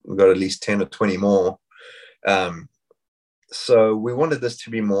we've got at least 10 or 20 more. So we wanted this to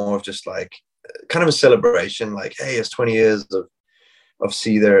be more of just like kind of a celebration, like, hey, it's 20 years of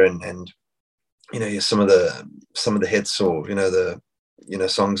Seether, and some of the hits, or the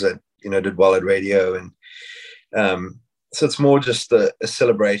songs that did well at radio. And so it's more just a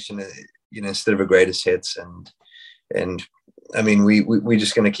celebration, instead of a greatest hits. And I mean, we're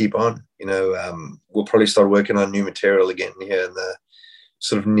just going to keep on. We'll probably start working on new material again here in the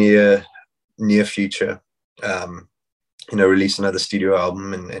sort of near future. Release another studio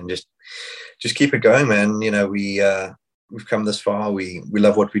album, and just keep it going, man. We've come this far. We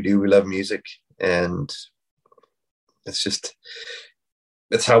love what we do. We love music, and it's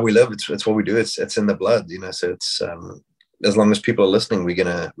how we live. It's what we do. It's in the blood, So it's as long as people are listening, we're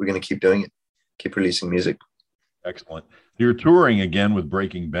gonna keep doing it, keep releasing music. Excellent. You're touring again with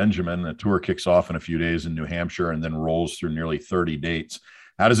Breaking Benjamin. The tour kicks off in a few days in New Hampshire and then rolls through nearly 30 dates.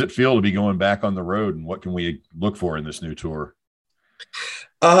 How does it feel to be going back on the road, and what can we look for in this new tour?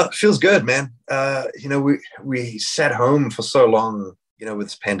 Feels good, man. We sat home for so long, with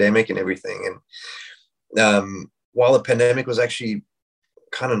this pandemic and everything. And while the pandemic was actually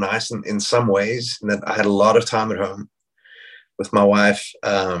kind of nice in some ways, in that I had a lot of time at home with my wife.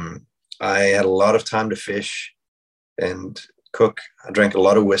 I had a lot of time to fish and cook. I drank a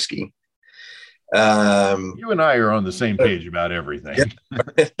lot of whiskey. You and I are on the same page about everything. Yeah.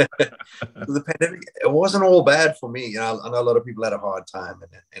 The pandemic, it wasn't all bad for me. I know a lot of people had a hard time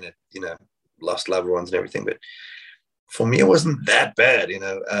and it lost loved ones and everything, but for me, it wasn't that bad,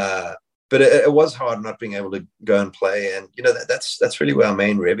 but it was hard not being able to go and play. And, that's really where our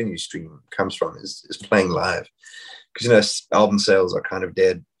main revenue stream comes from, is playing live, because, album sales are kind of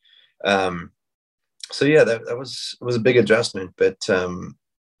dead. So yeah, that was a big adjustment, but,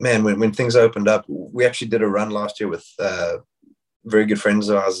 man, when things opened up, we actually did a run last year with very good friends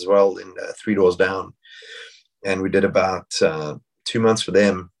of ours as well in Three Doors Down. And we did about 2 months for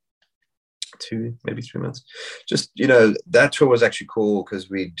them, maybe 3 months. Just, that tour was actually cool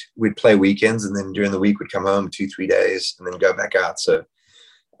because we'd play weekends, and then during the week we'd come home 2-3 days and then go back out. So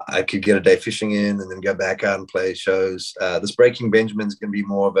I could get a day fishing in and then go back out and play shows. This Breaking Benjamin's going to be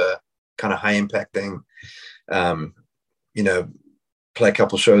more of a kind of high impact thing. Play a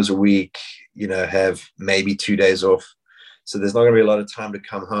couple shows a week, have maybe 2 days off. So there's not going to be a lot of time to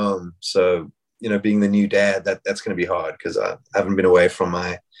come home. So, being the new dad, that's going to be hard because I haven't been away from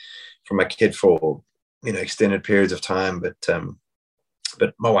my kid for extended periods of time. But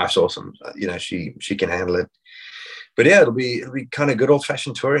my wife's awesome. She can handle it. But yeah, it'll be kind of good old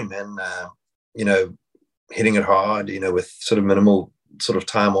fashioned touring, man. Hitting it hard, with sort of minimal sort of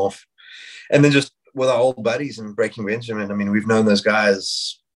time off, and then just with our old buddies and Breaking Benjamin. I mean, we've known those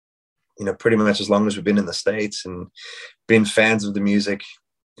guys, pretty much as long as we've been in the States and been fans of the music.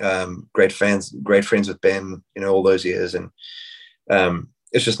 Great friends with Ben, all those years. And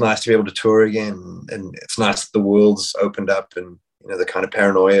it's just nice to be able to tour again. And it's nice that the world's opened up and, the kind of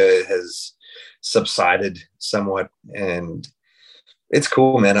paranoia has subsided somewhat. And it's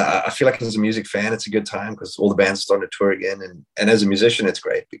cool, man. I feel like as a music fan, it's a good time because all the bands are starting to tour again. And as a musician, it's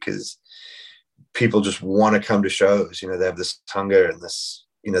great because people just want to come to shows. They have this hunger and this,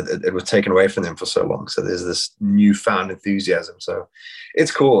 it was taken away from them for so long. So there's this newfound enthusiasm. So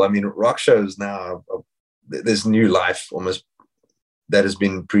it's cool. I mean, rock shows now, there's new life almost that has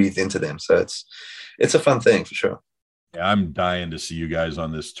been breathed into them. So it's a fun thing for sure. Yeah, I'm dying to see you guys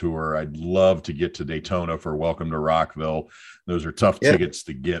on this tour. I'd love to get to Daytona for Welcome to Rockville. Those are tough tickets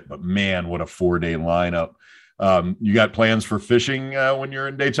to get, but man, what a 4-day lineup. You got plans for fishing when you're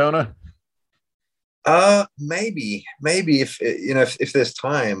in Daytona? Maybe if there's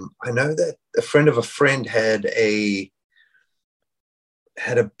time. I know that a friend of a friend had a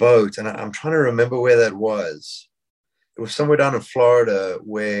boat, and I'm trying to remember where that was. It was somewhere down in Florida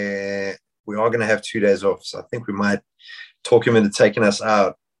where we are going to have 2 days off. So I think we might talk him into taking us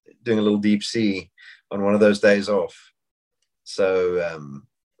out, doing a little deep sea on one of those days off. So,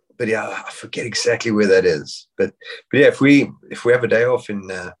 but yeah, I forget exactly where that is. But yeah, if we have a day off in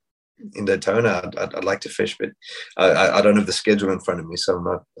Daytona, I'd like to fish, but I don't have the schedule in front of me, so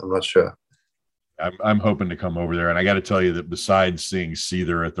I'm not sure. I'm hoping to come over there, and I got to tell you that besides seeing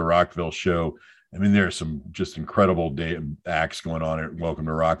Seether at the Rockville show, I mean, there's some just incredible acts going on at Welcome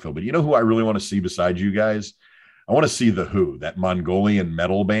to Rockville. But you know who I really want to see besides you guys? I want to see The Who, that Mongolian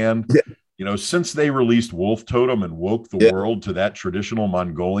metal band. Yeah. Since they released Wolf Totem and woke the world to that traditional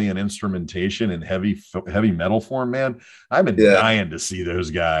Mongolian instrumentation in heavy metal form, man, I've been dying to see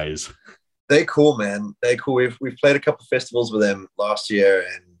those guys. They're cool, man. They're cool. We've played a couple of festivals with them last year,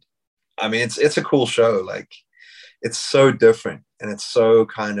 and I mean, it's a cool show. Like, it's so different, and it's so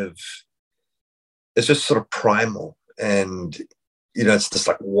kind of, it's just sort of primal, and it's this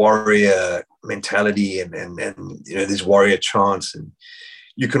like warrior mentality, and these warrior chants, and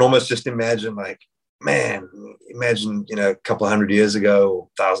you can almost just imagine, like, man, a couple of 100 years ago,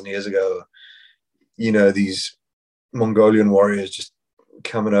 1,000 years ago, these Mongolian warriors just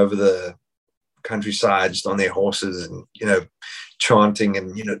coming over the countryside just on their horses and chanting,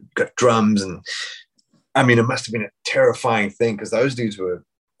 and got drums, and I mean, it must have been a terrifying thing because those dudes were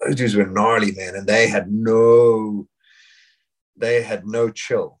gnarly, man, and they had no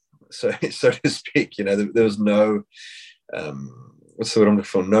chill, so to speak. There was no what's the word I'm looking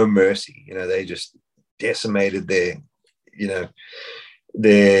for? No mercy. They just decimated their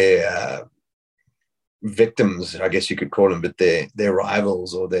victims, I guess you could call them, but their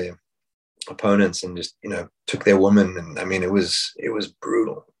rivals or their opponents, and just took their women. And I mean, it was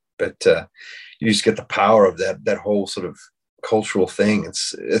brutal, but you just get the power of that whole sort of cultural thing.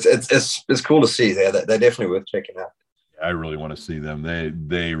 It's cool to see. They're definitely worth checking out. I really want to see them.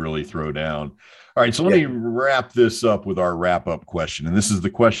 They really throw down. All right, so let me wrap this up with our wrap-up question. And this is the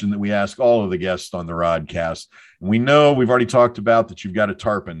question that we ask all of the guests on the Rodcast. And we know we've already talked about that you've got a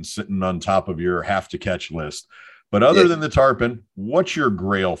tarpon sitting on top of your have-to-catch list. But other than the tarpon, what's your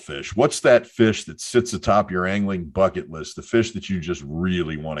grail fish? What's that fish that sits atop your angling bucket list, the fish that you just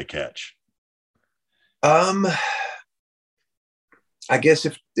really want to catch? I guess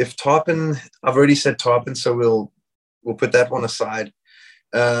if tarpon, I've already said tarpon, so we'll put that one aside.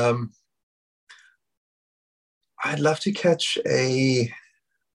 I'd love to catch there's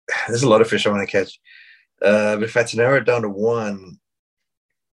a lot of fish I want to catch. But if I had to narrow it down to one,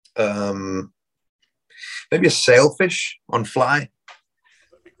 maybe a sailfish on fly.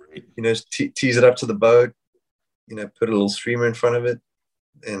 That'd be great. Tease it up to the boat, put a little streamer in front of it,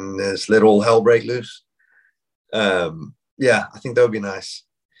 and just let all hell break loose. I think that would be nice.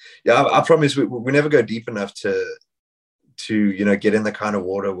 Yeah, I promise we never go deep enough to get in the kind of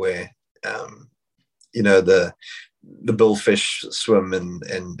water where the billfish swim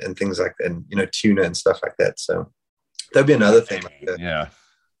and things like that, and tuna and stuff like that. So that'd be another thing.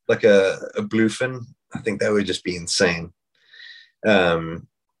 Like a bluefin. I think that would just be insane. I'd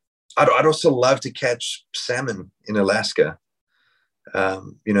also love to catch salmon in Alaska.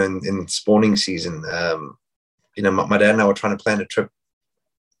 In spawning season. My dad and I were trying to plan a trip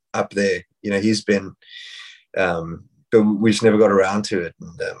up there. He's been, but we just never got around to it.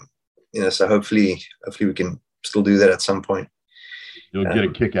 And, so hopefully we can still do that at some point. You'll get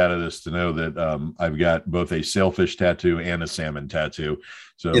a kick out of this to know that I've got both a sailfish tattoo and a salmon tattoo.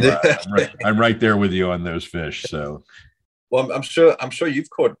 So I'm right there with you on those fish. So, well, I'm sure you've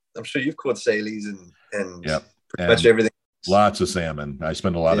caught salies and yep. pretty much everything. Lots of salmon. I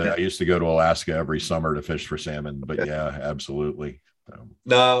spend a lot of. I used to go to Alaska every summer to fish for salmon. But yeah, absolutely.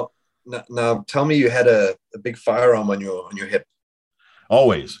 Now, tell me, you had a big firearm on your hip.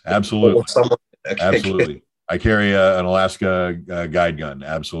 Always, absolutely, okay. Absolutely. I carry an Alaska guide gun.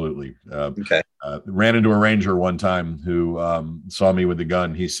 Absolutely. Okay. Ran into a ranger one time who saw me with the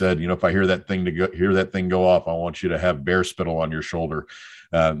gun. He said, if I hear that thing go off, I want you to have bear spittle on your shoulder.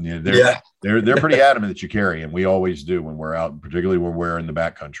 They're pretty adamant that you carry, and we always do when we're out, particularly when we're in the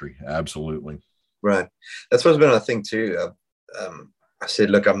backcountry. Absolutely. Right. That's what's been a thing too. I said,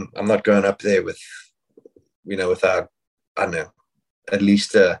 look, I'm not going up there with, without, I don't know, at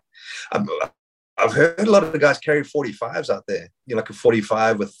least I've heard a lot of the guys carry 45s out there, like a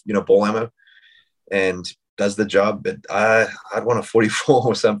 45 with, ball ammo, and does the job. But I'd want a 44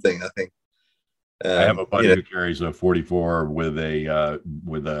 or something, I think. I have a buddy who carries a 44 with a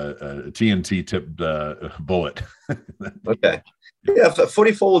TNT tipped bullet. Okay. Yeah,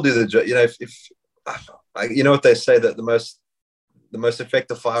 44 will do the job. If what they say, that the most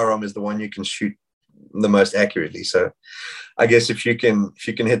effective firearm is the one you can shoot the most accurately. So I guess if you can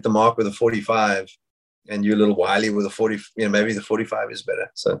hit the mark with a 45 and you're a little wily with a 40, maybe the 45 is better.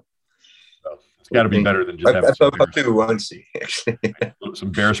 So it's got to be better than just having hopefully we won't see, actually.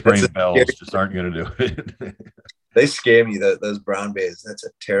 Some bear spraying bells just aren't going to do it. They scare me, those brown bears. That's a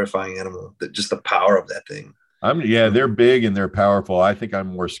terrifying animal. Just the power of that thing. They're big and they're powerful. I think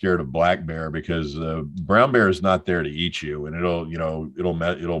I'm more scared of black bear because brown bear is not there to eat you, and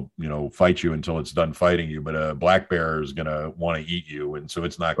it'll fight you until it's done fighting you. But a black bear is gonna want to eat you, and so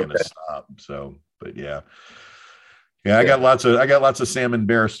it's not going to stop. So, but yeah. I got lots of salmon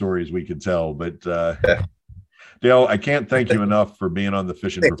bear stories we could tell, but Dale, I can't thank you enough for being on the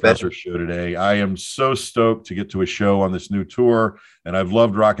Fishing Professor show today. I am so stoked to get to a show on this new tour, and I've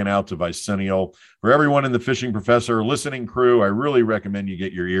loved rocking out to Bicentennial. For everyone in the Fishing Professor listening crew, I really recommend you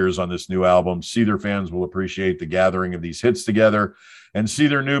get your ears on this new album. Seether fans will appreciate the gathering of these hits together, and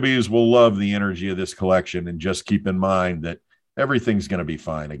Seether newbies will love the energy of this collection. And just keep in mind that everything's going to be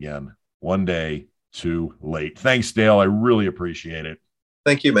fine again. One day too late. Thanks, Dale. I really appreciate it.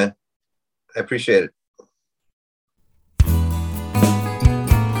 Thank you, man. I appreciate it.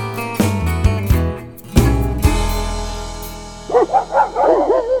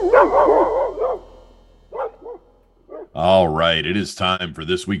 All right, it is time for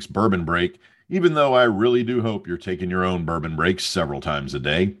this week's Bourbon Break, even though I really do hope you're taking your own bourbon breaks several times a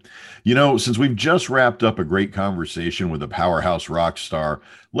day. Since we've just wrapped up a great conversation with a powerhouse rock star,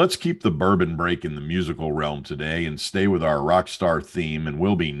 let's keep the bourbon break in the musical realm today and stay with our rock star theme, and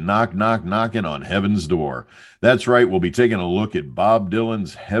we'll be knocking on heaven's door. That's right, we'll be taking a look at Bob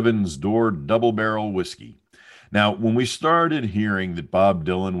Dylan's Heaven's Door Double Barrel Whiskey. Now, when we started hearing that Bob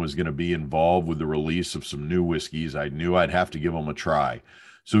Dylan was going to be involved with the release of some new whiskeys, I knew I'd have to give them a try.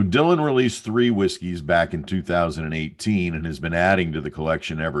 So Dylan released 3 whiskeys back in 2018 and has been adding to the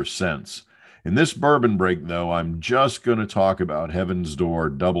collection ever since. In this bourbon break, though, I'm just going to talk about Heaven's Door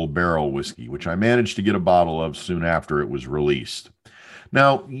Double Barrel Whiskey, which I managed to get a bottle of soon after it was released.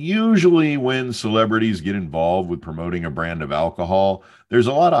 Now, usually when celebrities get involved with promoting a brand of alcohol, there's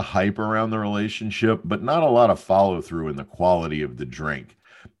a lot of hype around the relationship, but not a lot of follow-through in the quality of the drink.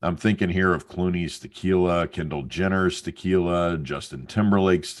 I'm thinking here of Clooney's tequila, Kendall Jenner's tequila, Justin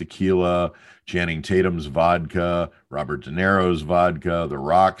Timberlake's tequila, Channing Tatum's vodka, Robert De Niro's vodka, The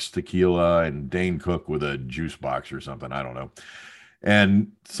Rock's tequila, and Dane Cook with a juice box or something. I don't know.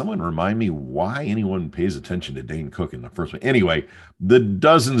 And someone remind me why anyone pays attention to Dane Cook in the first place. Anyway, the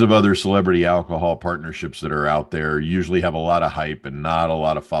dozens of other celebrity alcohol partnerships that are out there usually have a lot of hype and not a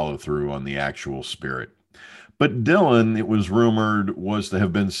lot of follow through on the actual spirit. But Dylan, it was rumored, was to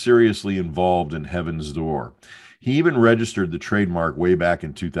have been seriously involved in Heaven's Door. He even registered the trademark way back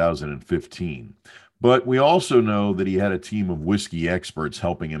in 2015. But we also know that he had a team of whiskey experts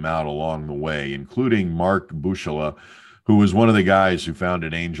helping him out along the way, including Mark Buscella, who was one of the guys who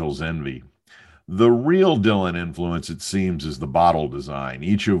founded Angel's Envy. The real Dylan influence, it seems, is the bottle design,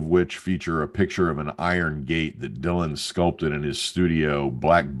 each of which feature a picture of an iron gate that Dylan sculpted in his studio,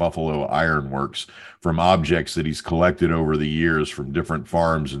 Black Buffalo Ironworks, from objects that he's collected over the years from different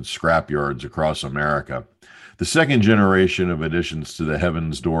farms and scrapyards across America. The second generation of additions to the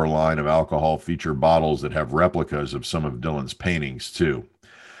Heaven's Door line of alcohol feature bottles that have replicas of some of Dylan's paintings, too.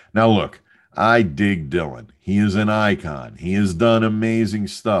 Now, look, I dig Dylan. He is an icon. He has done amazing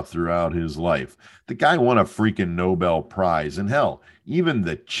stuff throughout his life. The guy won a freaking Nobel Prize, and hell, even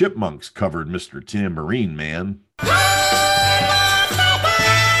the Chipmunks covered Mr. Tambourine Man.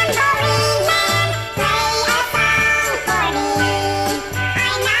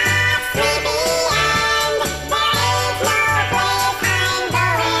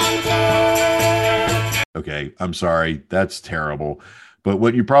 Okay, I'm sorry, that's terrible. But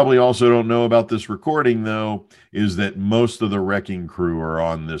what you probably also don't know about this recording, though, is that most of the Wrecking Crew are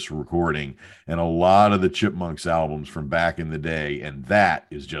on this recording, and a lot of the Chipmunks albums from back in the day, and that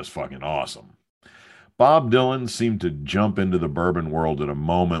is just fucking awesome. Bob Dylan seemed to jump into the bourbon world at a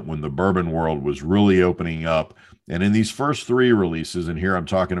moment when the bourbon world was really opening up. And in these first three releases, and here I'm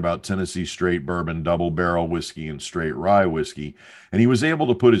talking about Tennessee Straight Bourbon, Double Barrel Whiskey, and Straight Rye Whiskey, and he was able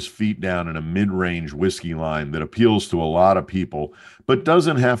to put his feet down in a mid-range whiskey line that appeals to a lot of people, but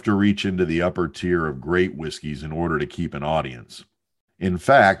doesn't have to reach into the upper tier of great whiskeys in order to keep an audience. In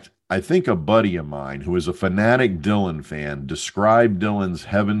fact, I think a buddy of mine who is a fanatic Dylan fan described Dylan's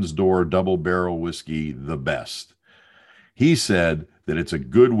Heaven's Door Double Barrel Whiskey the best. He said that it's a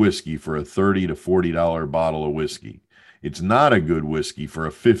good whiskey for a $30 to $40 bottle of whiskey. It's not a good whiskey for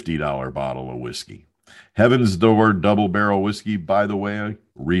a $50 bottle of whiskey. Heaven's Door Double Barrel Whiskey, by the way,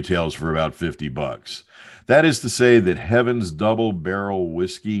 retails for about $50. That is to say that Heaven's Double Barrel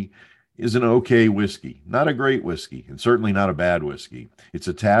Whiskey is an okay whiskey, not a great whiskey, and certainly not a bad whiskey. It's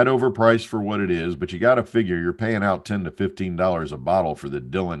a tad overpriced for what it is, but you got to figure you're paying out $10 to $15 a bottle for the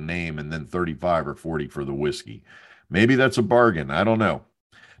Dylan name and then $35 or $40 for the whiskey. Maybe that's a bargain. I don't know.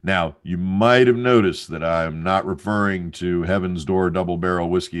 Now, you might have noticed that I'm not referring to Heaven's Door Double Barrel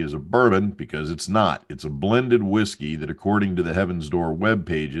Whiskey as a bourbon, because it's not. It's a blended whiskey that, according to the Heaven's Door web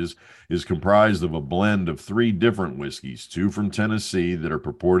pages, is comprised of a blend of three different whiskeys, two from Tennessee that are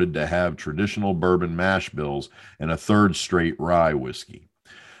purported to have traditional bourbon mash bills, and a third straight rye whiskey.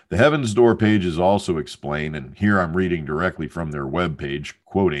 The Heaven's Door pages also explain, and here I'm reading directly from their webpage,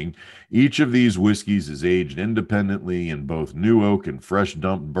 quoting, each of these whiskeys is aged independently in both new oak and fresh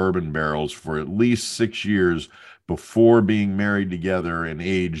dumped bourbon barrels for at least 6 years before being married together and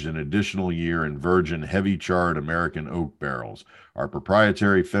aged an additional year in virgin heavy charred American oak barrels. Our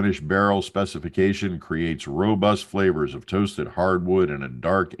proprietary finished barrel specification creates robust flavors of toasted hardwood and a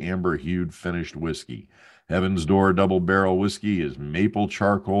dark amber-hued finished whiskey. Heaven's Door Double Barrel Whiskey is maple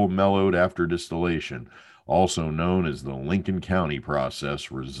charcoal mellowed after distillation, also known as the Lincoln County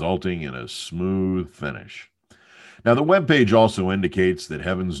process, resulting in a smooth finish. Now, the webpage also indicates that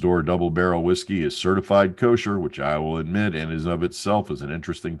Heaven's Door Double Barrel Whiskey is certified kosher, which I will admit and is of itself is an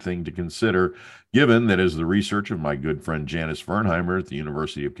interesting thing to consider, given that, as the research of my good friend Janice Fernheimer at the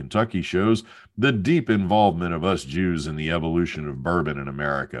University of Kentucky shows, the deep involvement of us Jews in the evolution of bourbon in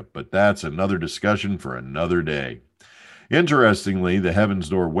America. But that's another discussion for another day. Interestingly, the Heaven's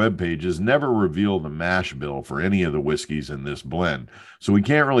Door web pages never reveal the mash bill for any of the whiskeys in this blend, so we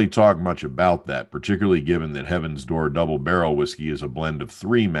can't really talk much about that, particularly given that Heaven's Door Double Barrel Whiskey is a blend of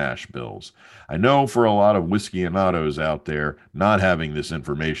 3 mash bills. I know for a lot of whiskey-anatos out there, not having this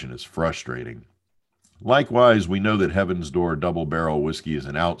information is frustrating. Likewise, we know that Heaven's Door Double Barrel Whiskey is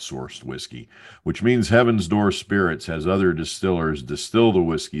an outsourced whiskey, which means Heaven's Door Spirits has other distillers distill the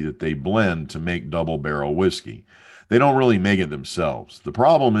whiskey that they blend to make double barrel whiskey. They don't really make it themselves. The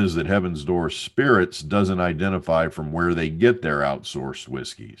problem is that Heaven's Door Spirits doesn't identify from where they get their outsourced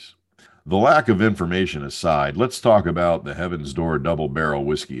whiskeys. The lack of information aside, let's talk about the Heaven's Door Double Barrel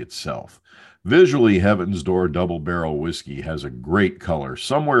Whiskey itself. Visually, Heaven's Door Double Barrel Whiskey has a great color,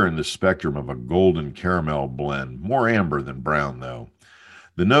 somewhere in the spectrum of a golden caramel blend, more amber than brown though.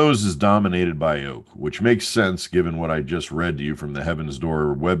 The nose is dominated by oak, which makes sense given what I just read to you from the Heaven's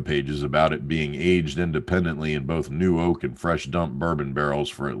Door web pages about it being aged independently in both new oak and fresh dumped bourbon barrels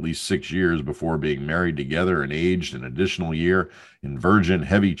for at least 6 years before being married together and aged an additional year in virgin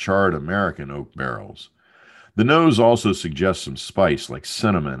heavy charred American oak barrels. The nose also suggests some spice like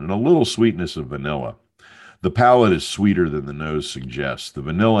cinnamon and a little sweetness of vanilla. The palate is sweeter than the nose suggests. The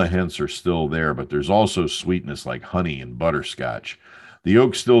vanilla hints are still there, but there's also sweetness like honey and butterscotch. The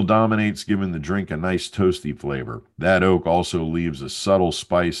oak still dominates, giving the drink a nice toasty flavor. That oak also leaves a subtle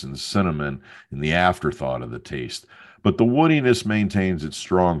spice and cinnamon in the afterthought of the taste, but the woodiness maintains its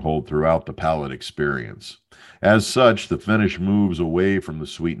stronghold throughout the palate experience. As such, the finish moves away from the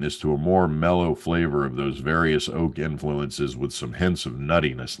sweetness to a more mellow flavor of those various oak influences with some hints of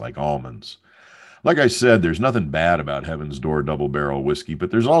nuttiness like almonds. Like I said, there's nothing bad about Heaven's Door Double Barrel Whiskey, but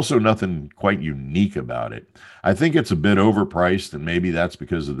there's also nothing quite unique about it. I think it's a bit overpriced, and maybe that's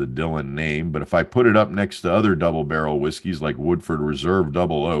because of the Dillon name, but if I put it up next to other double barrel whiskeys like Woodford Reserve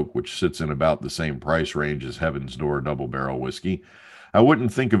Double Oak, which sits in about the same price range as Heaven's Door Double Barrel Whiskey, I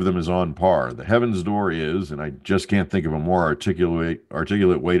wouldn't think of them as on par. The Heaven's Door is, and I just can't think of a more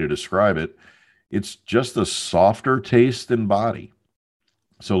articulate way to describe it, it's just a softer taste and body.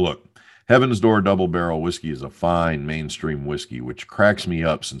 So look, Heaven's Door Double Barrel Whiskey is a fine mainstream whiskey, which cracks me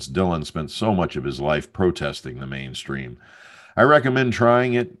up since Dillon spent so much of his life protesting the mainstream. I recommend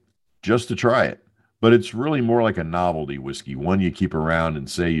trying it just to try it, but it's really more like a novelty whiskey, one you keep around and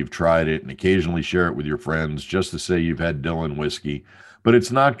say you've tried it and occasionally share it with your friends just to say you've had Dillon whiskey. But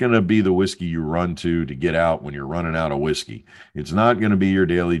it's not going to be the whiskey you run to get out when you're running out of whiskey. It's not going to be your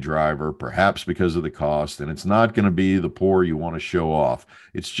daily driver, perhaps because of the cost, and it's not going to be the pour you want to show off.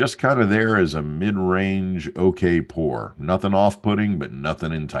 It's just kind of there as a mid-range, okay pour. Nothing off-putting, but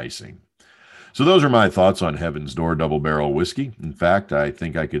nothing enticing. So those are my thoughts on Heaven's Door Double Barrel Whiskey. In fact, I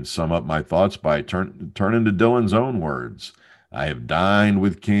think I could sum up my thoughts by turning to Dillon's own words. I have dined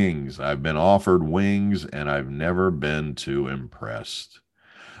with kings, I've been offered wings, and I've never been too impressed.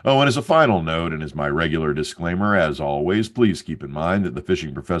 Oh, and as a final note, and as my regular disclaimer, as always, please keep in mind that the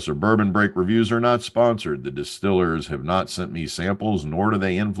Fishing Professor Bourbon Break reviews are not sponsored. The distillers have not sent me samples, nor do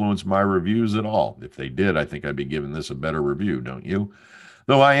they influence my reviews at all. If they did, I think I'd be giving this a better review, don't you?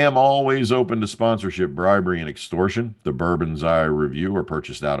 Though I am always open to sponsorship, bribery, and extortion, the bourbons I review are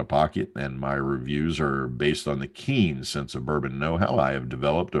purchased out of pocket, and my reviews are based on the keen sense of bourbon know-how I have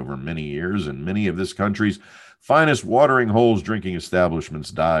developed over many years in many of this country's finest watering holes, drinking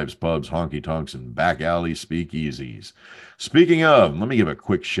establishments, dives, pubs, honky-tonks, and back alley speakeasies. Speaking of, let me give a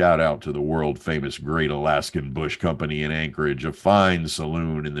quick shout-out to the world-famous Great Alaskan Bush Company in Anchorage, a fine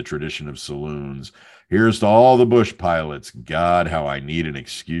saloon in the tradition of saloons. Here's to all the bush pilots. God, how I need an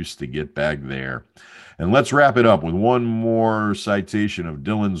excuse to get back there. And let's wrap it up with one more citation of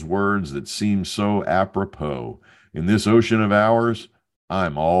Dillon's words that seem so apropos. In this ocean of ours,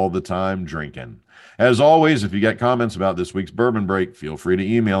 I'm all the time drinking. As always, if you got comments about this week's Bourbon Break, feel free to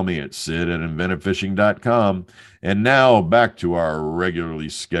email me at sid@inventivefishing.com. And now back to our regularly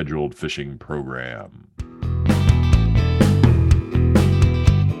scheduled fishing program.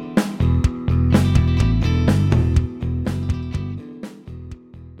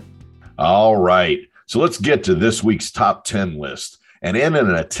 All right, so let's get to this week's top 10 list. And in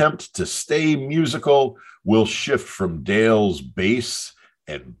an attempt to stay musical, we'll shift from Dale's bass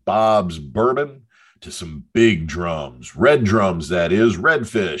and Bob's bourbon to some big drums, red drums, that is,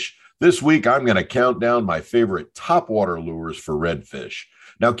 redfish. This week, I'm going to count down my favorite topwater lures for redfish.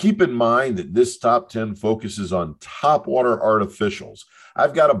 Now, keep in mind that this top 10 focuses on topwater artificials.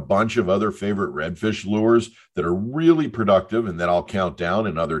 I've got a bunch of other favorite redfish lures that are really productive and that I'll count down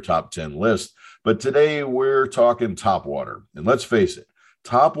in other top 10 lists. But today we're talking topwater. And let's face it,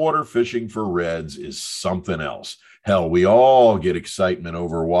 topwater fishing for reds is something else. Hell, we all get excitement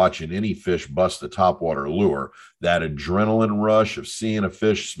over watching any fish bust a topwater lure. That adrenaline rush of seeing a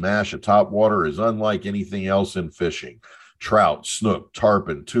fish smash a topwater is unlike anything else in fishing. Trout, snook,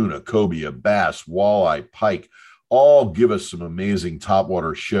 tarpon, tuna, cobia, bass, walleye, pike, all give us some amazing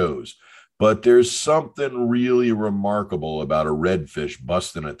topwater shows. But there's something really remarkable about a redfish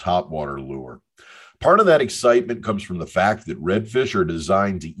busting a topwater lure. Part of that excitement comes from the fact that redfish are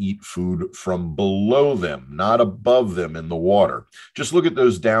designed to eat food from below them, not above them in the water. Just look at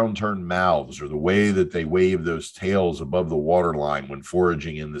those downturned mouths or the way that they wave those tails above the waterline when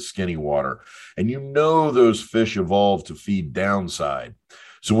foraging in the skinny water. And you know those fish evolved to feed downside.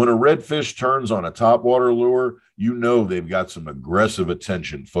 So when a redfish turns on a topwater lure, you know they've got some aggressive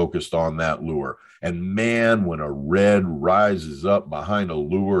attention focused on that lure. And man, when a red rises up behind a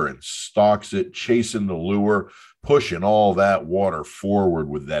lure and stalks it, chasing the lure, pushing all that water forward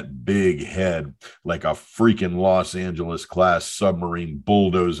with that big head like a freaking Los Angeles class submarine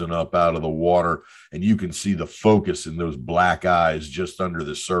bulldozing up out of the water. And you can see the focus in those black eyes just under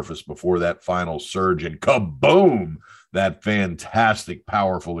the surface before that final surge, and kaboom, that fantastic,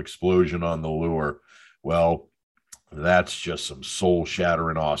 powerful explosion on the lure. Well, that's just some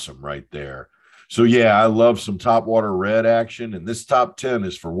soul-shattering awesome right there. So yeah, I love some topwater red action, and this top 10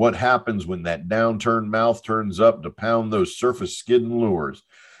 is for what happens when that downturned mouth turns up to pound those surface skidding lures.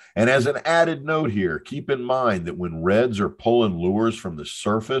 And as an added note here, keep in mind that when reds are pulling lures from the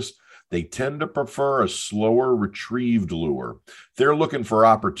surface, they tend to prefer a slower retrieved lure. They're looking for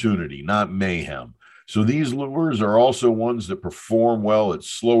opportunity, not mayhem. So these lures are also ones that perform well at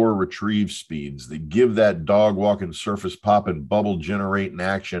slower retrieve speeds that give that dog walking surface pop and bubble generating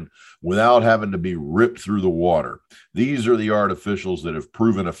action without having to be ripped through the water. These are the artificials that have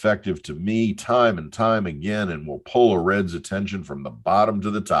proven effective to me time and time again and will pull a red's attention from the bottom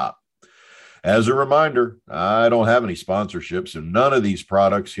to the top. As a reminder, I don't have any sponsorships, and none of these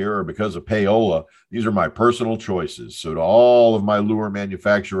products here are because of payola. These are my personal choices. So to all of my lure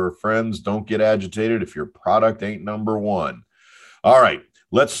manufacturer friends, don't get agitated if your product ain't number one. All right,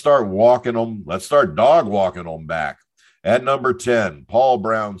 let's start walking them. Let's start dog walking them back. At number 10, Paul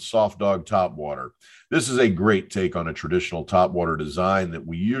Brown's Soft Dog Topwater. This is a great take on a traditional topwater design that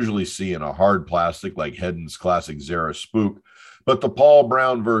we usually see in a hard plastic like Heddon's classic Zara Spook. But the Paul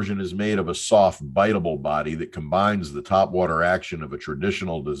Brown version is made of a soft, biteable body that combines the topwater action of a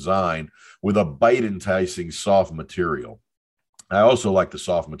traditional design with a bite-enticing soft material. I also like the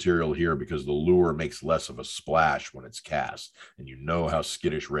soft material here because the lure makes less of a splash when it's cast, and you know how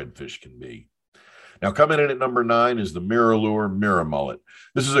skittish redfish can be. Now, coming in at number 9 is the MirrOlure Mirror Mullet.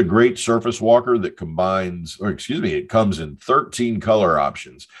 This is a great surface walker that it comes in 13 color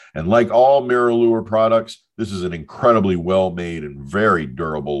options. And like all MirrOlure products, this is an incredibly well-made and very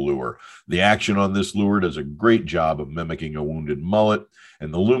durable lure. The action on this lure does a great job of mimicking a wounded mullet,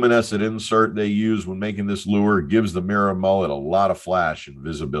 and the luminescent insert they use when making this lure gives the Mirror Mullet a lot of flash and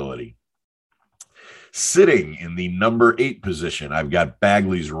visibility. Sitting in the number 8 position, I've got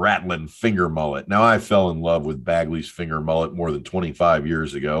Bagley's Rattling Finger Mullet. Now, I fell in love with Bagley's Finger Mullet more than 25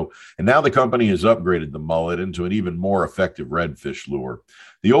 years ago, and now the company has upgraded the mullet into an even more effective redfish lure.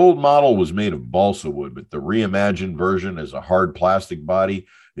 The old model was made of balsa wood, but the reimagined version as a hard plastic body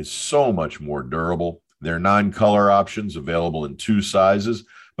is so much more durable. There are 9 color options available in 2 sizes,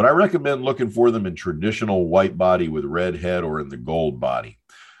 but I recommend looking for them in traditional white body with red head or in the gold body.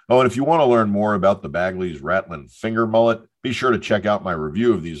 Oh, and if you want to learn more about the Bagley's Rattling Finger Mullet, be sure to check out my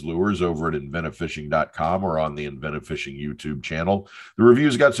review of these lures over at InventiveFishing.com or on the Inventive Fishing YouTube channel. The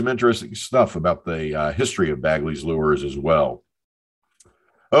review's got some interesting stuff about the history of Bagley's lures as well.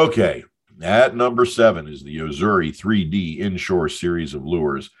 Okay, at number 7 is the Yo-Zuri 3D Inshore series of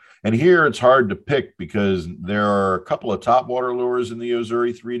lures. And here it's hard to pick because there are a couple of topwater lures in the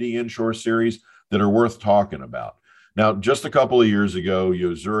Yo-Zuri 3D Inshore series that are worth talking about. Now, just a couple of years ago,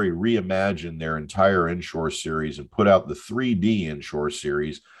 Yo-Zuri reimagined their entire Inshore series and put out the 3D Inshore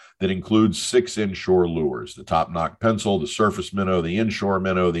series that includes 6 inshore lures: the Top Knock Pencil, the Surface Minnow, the Inshore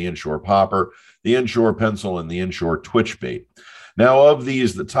Minnow, the Inshore Popper, the Inshore Pencil, and the Inshore Twitch Bait. Now, of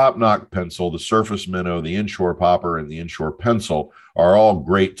these, the Top Knock Pencil, the Surface Minnow, the Inshore Popper, and the Inshore Pencil are all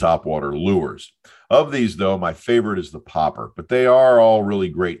great topwater lures. Of these, though, my favorite is the Popper, but they are all really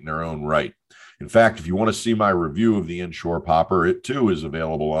great in their own right. In fact, if you want to see my review of the Inshore Popper, it too is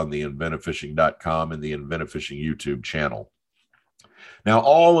available on the InventiveFishing.com and the Inventive Fishing YouTube channel. Now,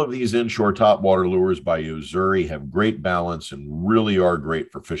 all of these inshore topwater lures by Yo-Zuri have great balance and really are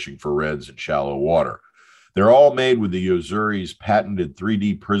great for fishing for reds in shallow water. They're all made with the Yo-Zuri's patented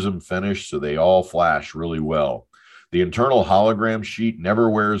 3D prism finish, so they all flash really well. The internal hologram sheet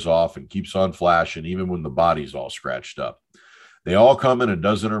never wears off and keeps on flashing even when the body's all scratched up. They all come in a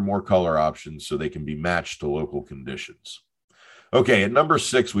dozen or more color options so they can be matched to local conditions. Okay, at number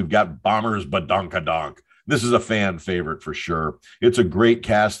 6, we've got Bomber's Badonkadonk. This is a fan favorite for sure. It's a great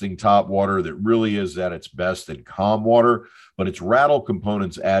casting topwater that really is at its best in calm water, but its rattle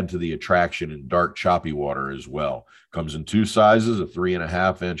components add to the attraction in dark, choppy water as well. Comes in 2 sizes, a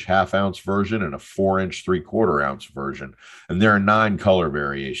 3.5-inch half-ounce version and a 4-inch 3/4-ounce version. And there are 9 color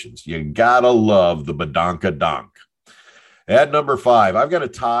variations. You gotta love the Badonkadonk. At number 5, I've got a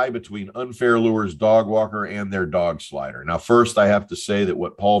tie between Unfair Lures Dog Walker and their Dog Slider. Now, first, I have to say that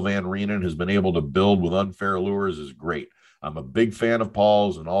what Paul Van Reenen has been able to build with Unfair Lures is great. I'm a big fan of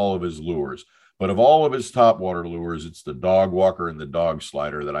Paul's and all of his lures. But of all of his topwater lures, it's the Dog Walker and the Dog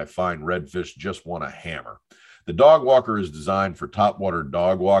Slider that I find redfish just want to hammer. The Dog Walker is designed for topwater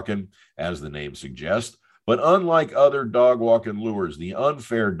dog walking, as the name suggests. But unlike other dog walking lures, the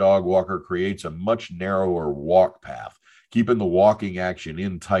Unfair Dog Walker creates a much narrower walk path, keeping the walking action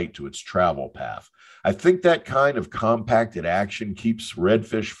in tight to its travel path. I think that kind of compacted action keeps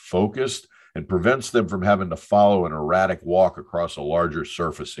redfish focused and prevents them from having to follow an erratic walk across a larger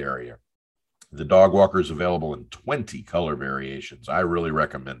surface area. The Dog Walker is available in 20 color variations. I really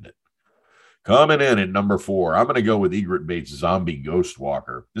recommend it. Coming in at number 4, I'm going to go with Egret Bait's Zombie Ghost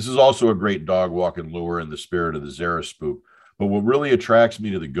Walker. This is also a great dog walking lure in the spirit of the Zara Spook. But what really attracts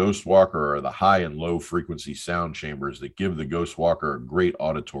me to the Ghost Walker are the high and low frequency sound chambers that give the Ghost Walker a great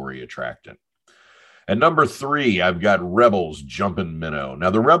auditory attractant. At number 3, I've got Rebel's Jumpin' Minnow.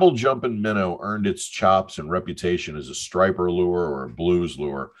 Now, the Rebel Jumpin' Minnow earned its chops and reputation as a striper lure or a blues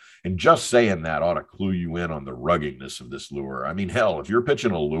lure. And just saying that ought to clue you in on the ruggedness of this lure. I mean, hell, if you're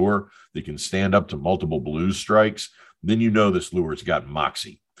pitching a lure that can stand up to multiple blues strikes, then you know this lure's got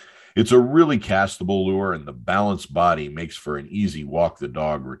moxie. It's a really castable lure, and the balanced body makes for an easy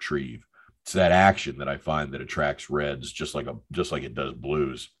walk-the-dog retrieve. It's that action that I find that attracts reds just like it does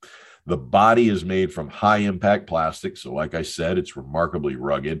blues. The body is made from high-impact plastic, so like I said, it's remarkably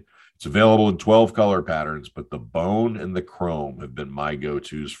rugged. It's available in 12 color patterns, but the bone and the chrome have been my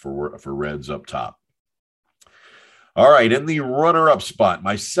go-tos for reds up top. All right, in the runner-up spot,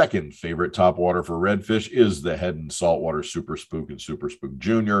 my second favorite topwater for redfish is the Head and Saltwater Super Spook and Super Spook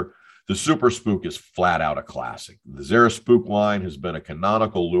Junior. The Super Spook is flat out a classic. The Zara Spook line has been a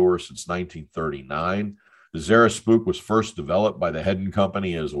canonical lure since 1939. The Zara Spook was first developed by the Head &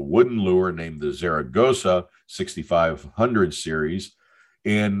 Company as a wooden lure named the Zaragoza 6500 series.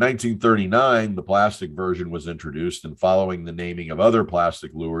 In 1939, the plastic version was introduced, and following the naming of other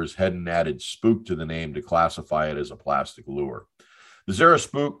plastic lures, Head & added Spook to the name to classify it as a plastic lure. The Zara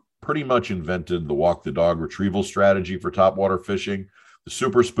Spook pretty much invented the walk-the-dog retrieval strategy for topwater fishing. The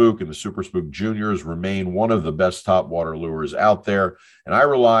Super Spook and the Super Spook Juniors remain one of the best topwater lures out there, and I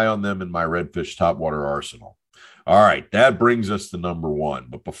rely on them in my redfish topwater arsenal. All right, that brings us to number 1.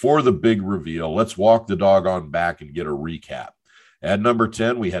 But before the big reveal, let's walk the dog on back and get a recap. At number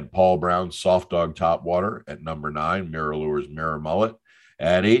 10, we had Paul Brown's Soft Dog Topwater. At number 9, Mirror Lure's Mirror Mullet.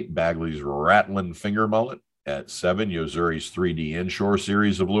 At 8, Bagley's Rattlin' Finger Mullet. At 7, Yozuri's 3D Inshore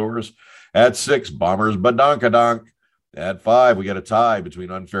series of lures. At 6, Bomber's Badonkadonk. At 5, we got a tie between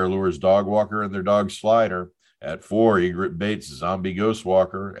Unfair Lures Dog Walker and their Dog Slider. At 4, Egret Baits Zombie Ghost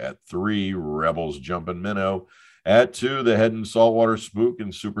Walker. At 3, Rebel's Jumpin' Minnow. At 2, the Head and Saltwater Spook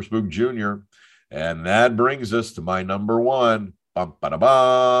and Super Spook Junior. And that brings us to my number 1.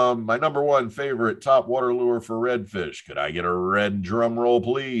 My number 1 favorite topwater lure for redfish. Could I get a red drum roll,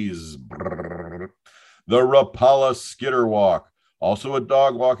 please? The Rapala Skitter Walk. Also a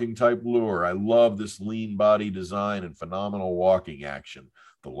dog walking type lure. I love this lean body design and phenomenal walking action.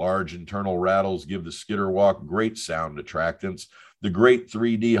 The large internal rattles give the skitter walk great sound attractants. The great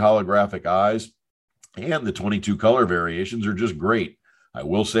 3D holographic eyes and the 22 color variations are just great. I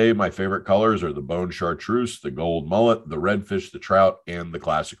will say my favorite colors are the bone chartreuse, the gold mullet, the redfish, the trout, and the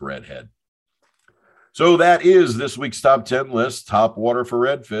classic redhead. So that is this week's top 10 list, top water for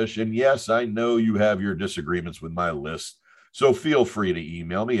redfish. And yes, I know you have your disagreements with my list. So feel free to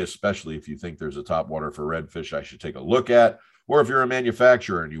email me, especially if you think there's a top water for redfish I should take a look at. Or if you're a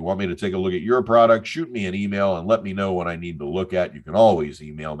manufacturer and you want me to take a look at your product, shoot me an email and let me know what I need to look at. You can always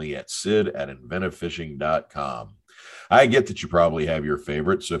email me at sid@inventivefishing.com. I get that you probably have your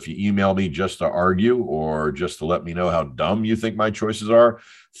favorite, so if you email me just to argue or just to let me know how dumb you think my choices are,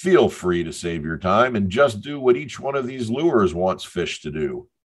 feel free to save your time and just do what each one of these lures wants fish to do.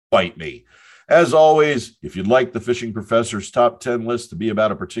 Bite me. As always, if you'd like the Fishing Professor's top 10 list to be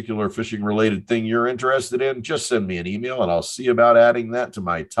about a particular fishing-related thing you're interested in, just send me an email and I'll see about adding that to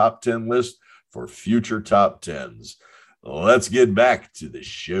my top 10 list for future top 10s. Let's get back to the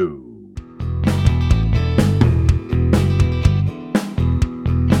show.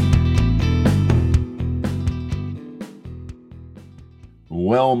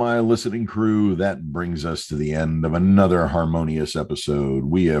 Well, my listening crew, that brings us to the end of another harmonious episode.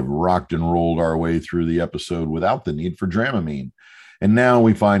 We have rocked and rolled our way through the episode without the need for Dramamine. And now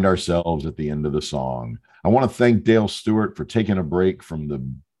we find ourselves at the end of the song. I want to thank Dale Stewart for taking a break from the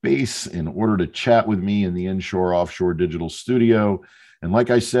bass in order to chat with me in the Inshore Offshore Digital Studio. And like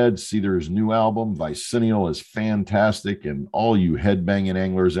I said, Seether's new album, Vicinial, is fantastic, and all you headbanging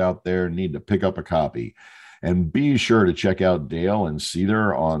anglers out there need to pick up a copy. And be sure to check out Dale and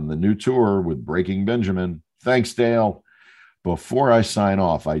Seether on the new tour with Breaking Benjamin. Thanks, Dale. Before I sign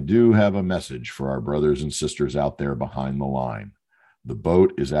off, I do have a message for our brothers and sisters out there behind the line. The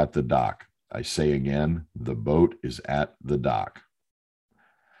boat is at the dock. I say again, the boat is at the dock.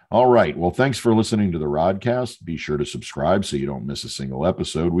 All right. Well, thanks for listening to the Rodcast. Be sure to subscribe so you don't miss a single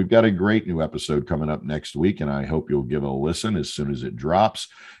episode. We've got a great new episode coming up next week, and I hope you'll give a listen as soon as it drops.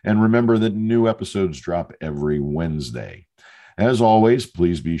 And remember that new episodes drop every Wednesday. As always,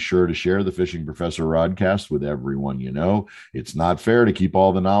 please be sure to share the Fishing Professor Rodcast with everyone you know. It's not fair to keep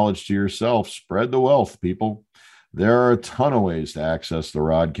all the knowledge to yourself. Spread the wealth, people. There are a ton of ways to access the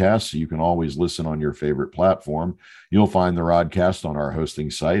Rodcast, so you can always listen on your favorite platform. You'll find the Rodcast on our hosting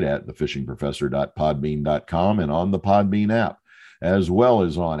site at thefishingprofessor.podbean.com and on the Podbean app. as well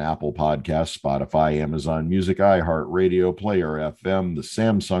as on Apple Podcasts, Spotify, Amazon Music, iHeartRadio, Player FM, the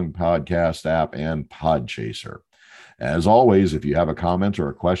Samsung Podcast app, and Podchaser. As always, if you have a comment or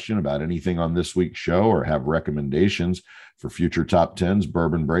a question about anything on this week's show or have recommendations for future top 10s,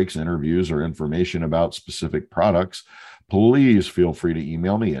 bourbon breaks, interviews, or information about specific products, please feel free to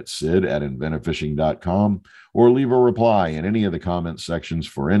email me at sid@inventivefishing.com or leave a reply in any of the comment sections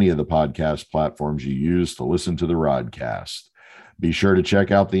for any of the podcast platforms you use to listen to the Rodcast. Be sure to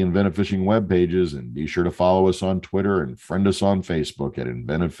check out the Inventive Fishing web pages and be sure to follow us on Twitter and friend us on Facebook at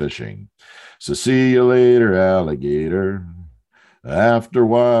Inventive Fishing. So see you later, alligator. After a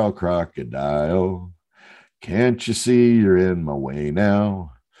while, crocodile. Can't you see you're in my way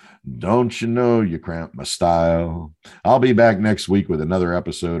now? Don't you know you cramp my style? I'll be back next week with another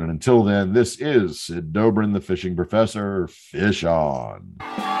episode. And until then, this is Sid Dobrin, the fishing professor. Fish on.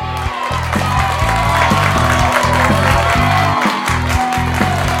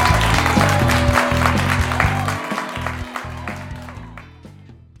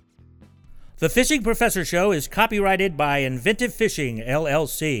 The Fishing Professor Show is copyrighted by Inventive Fishing,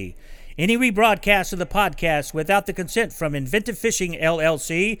 LLC. Any rebroadcast of the podcast without the consent from Inventive Fishing,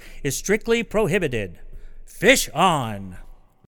 LLC is strictly prohibited. Fish on!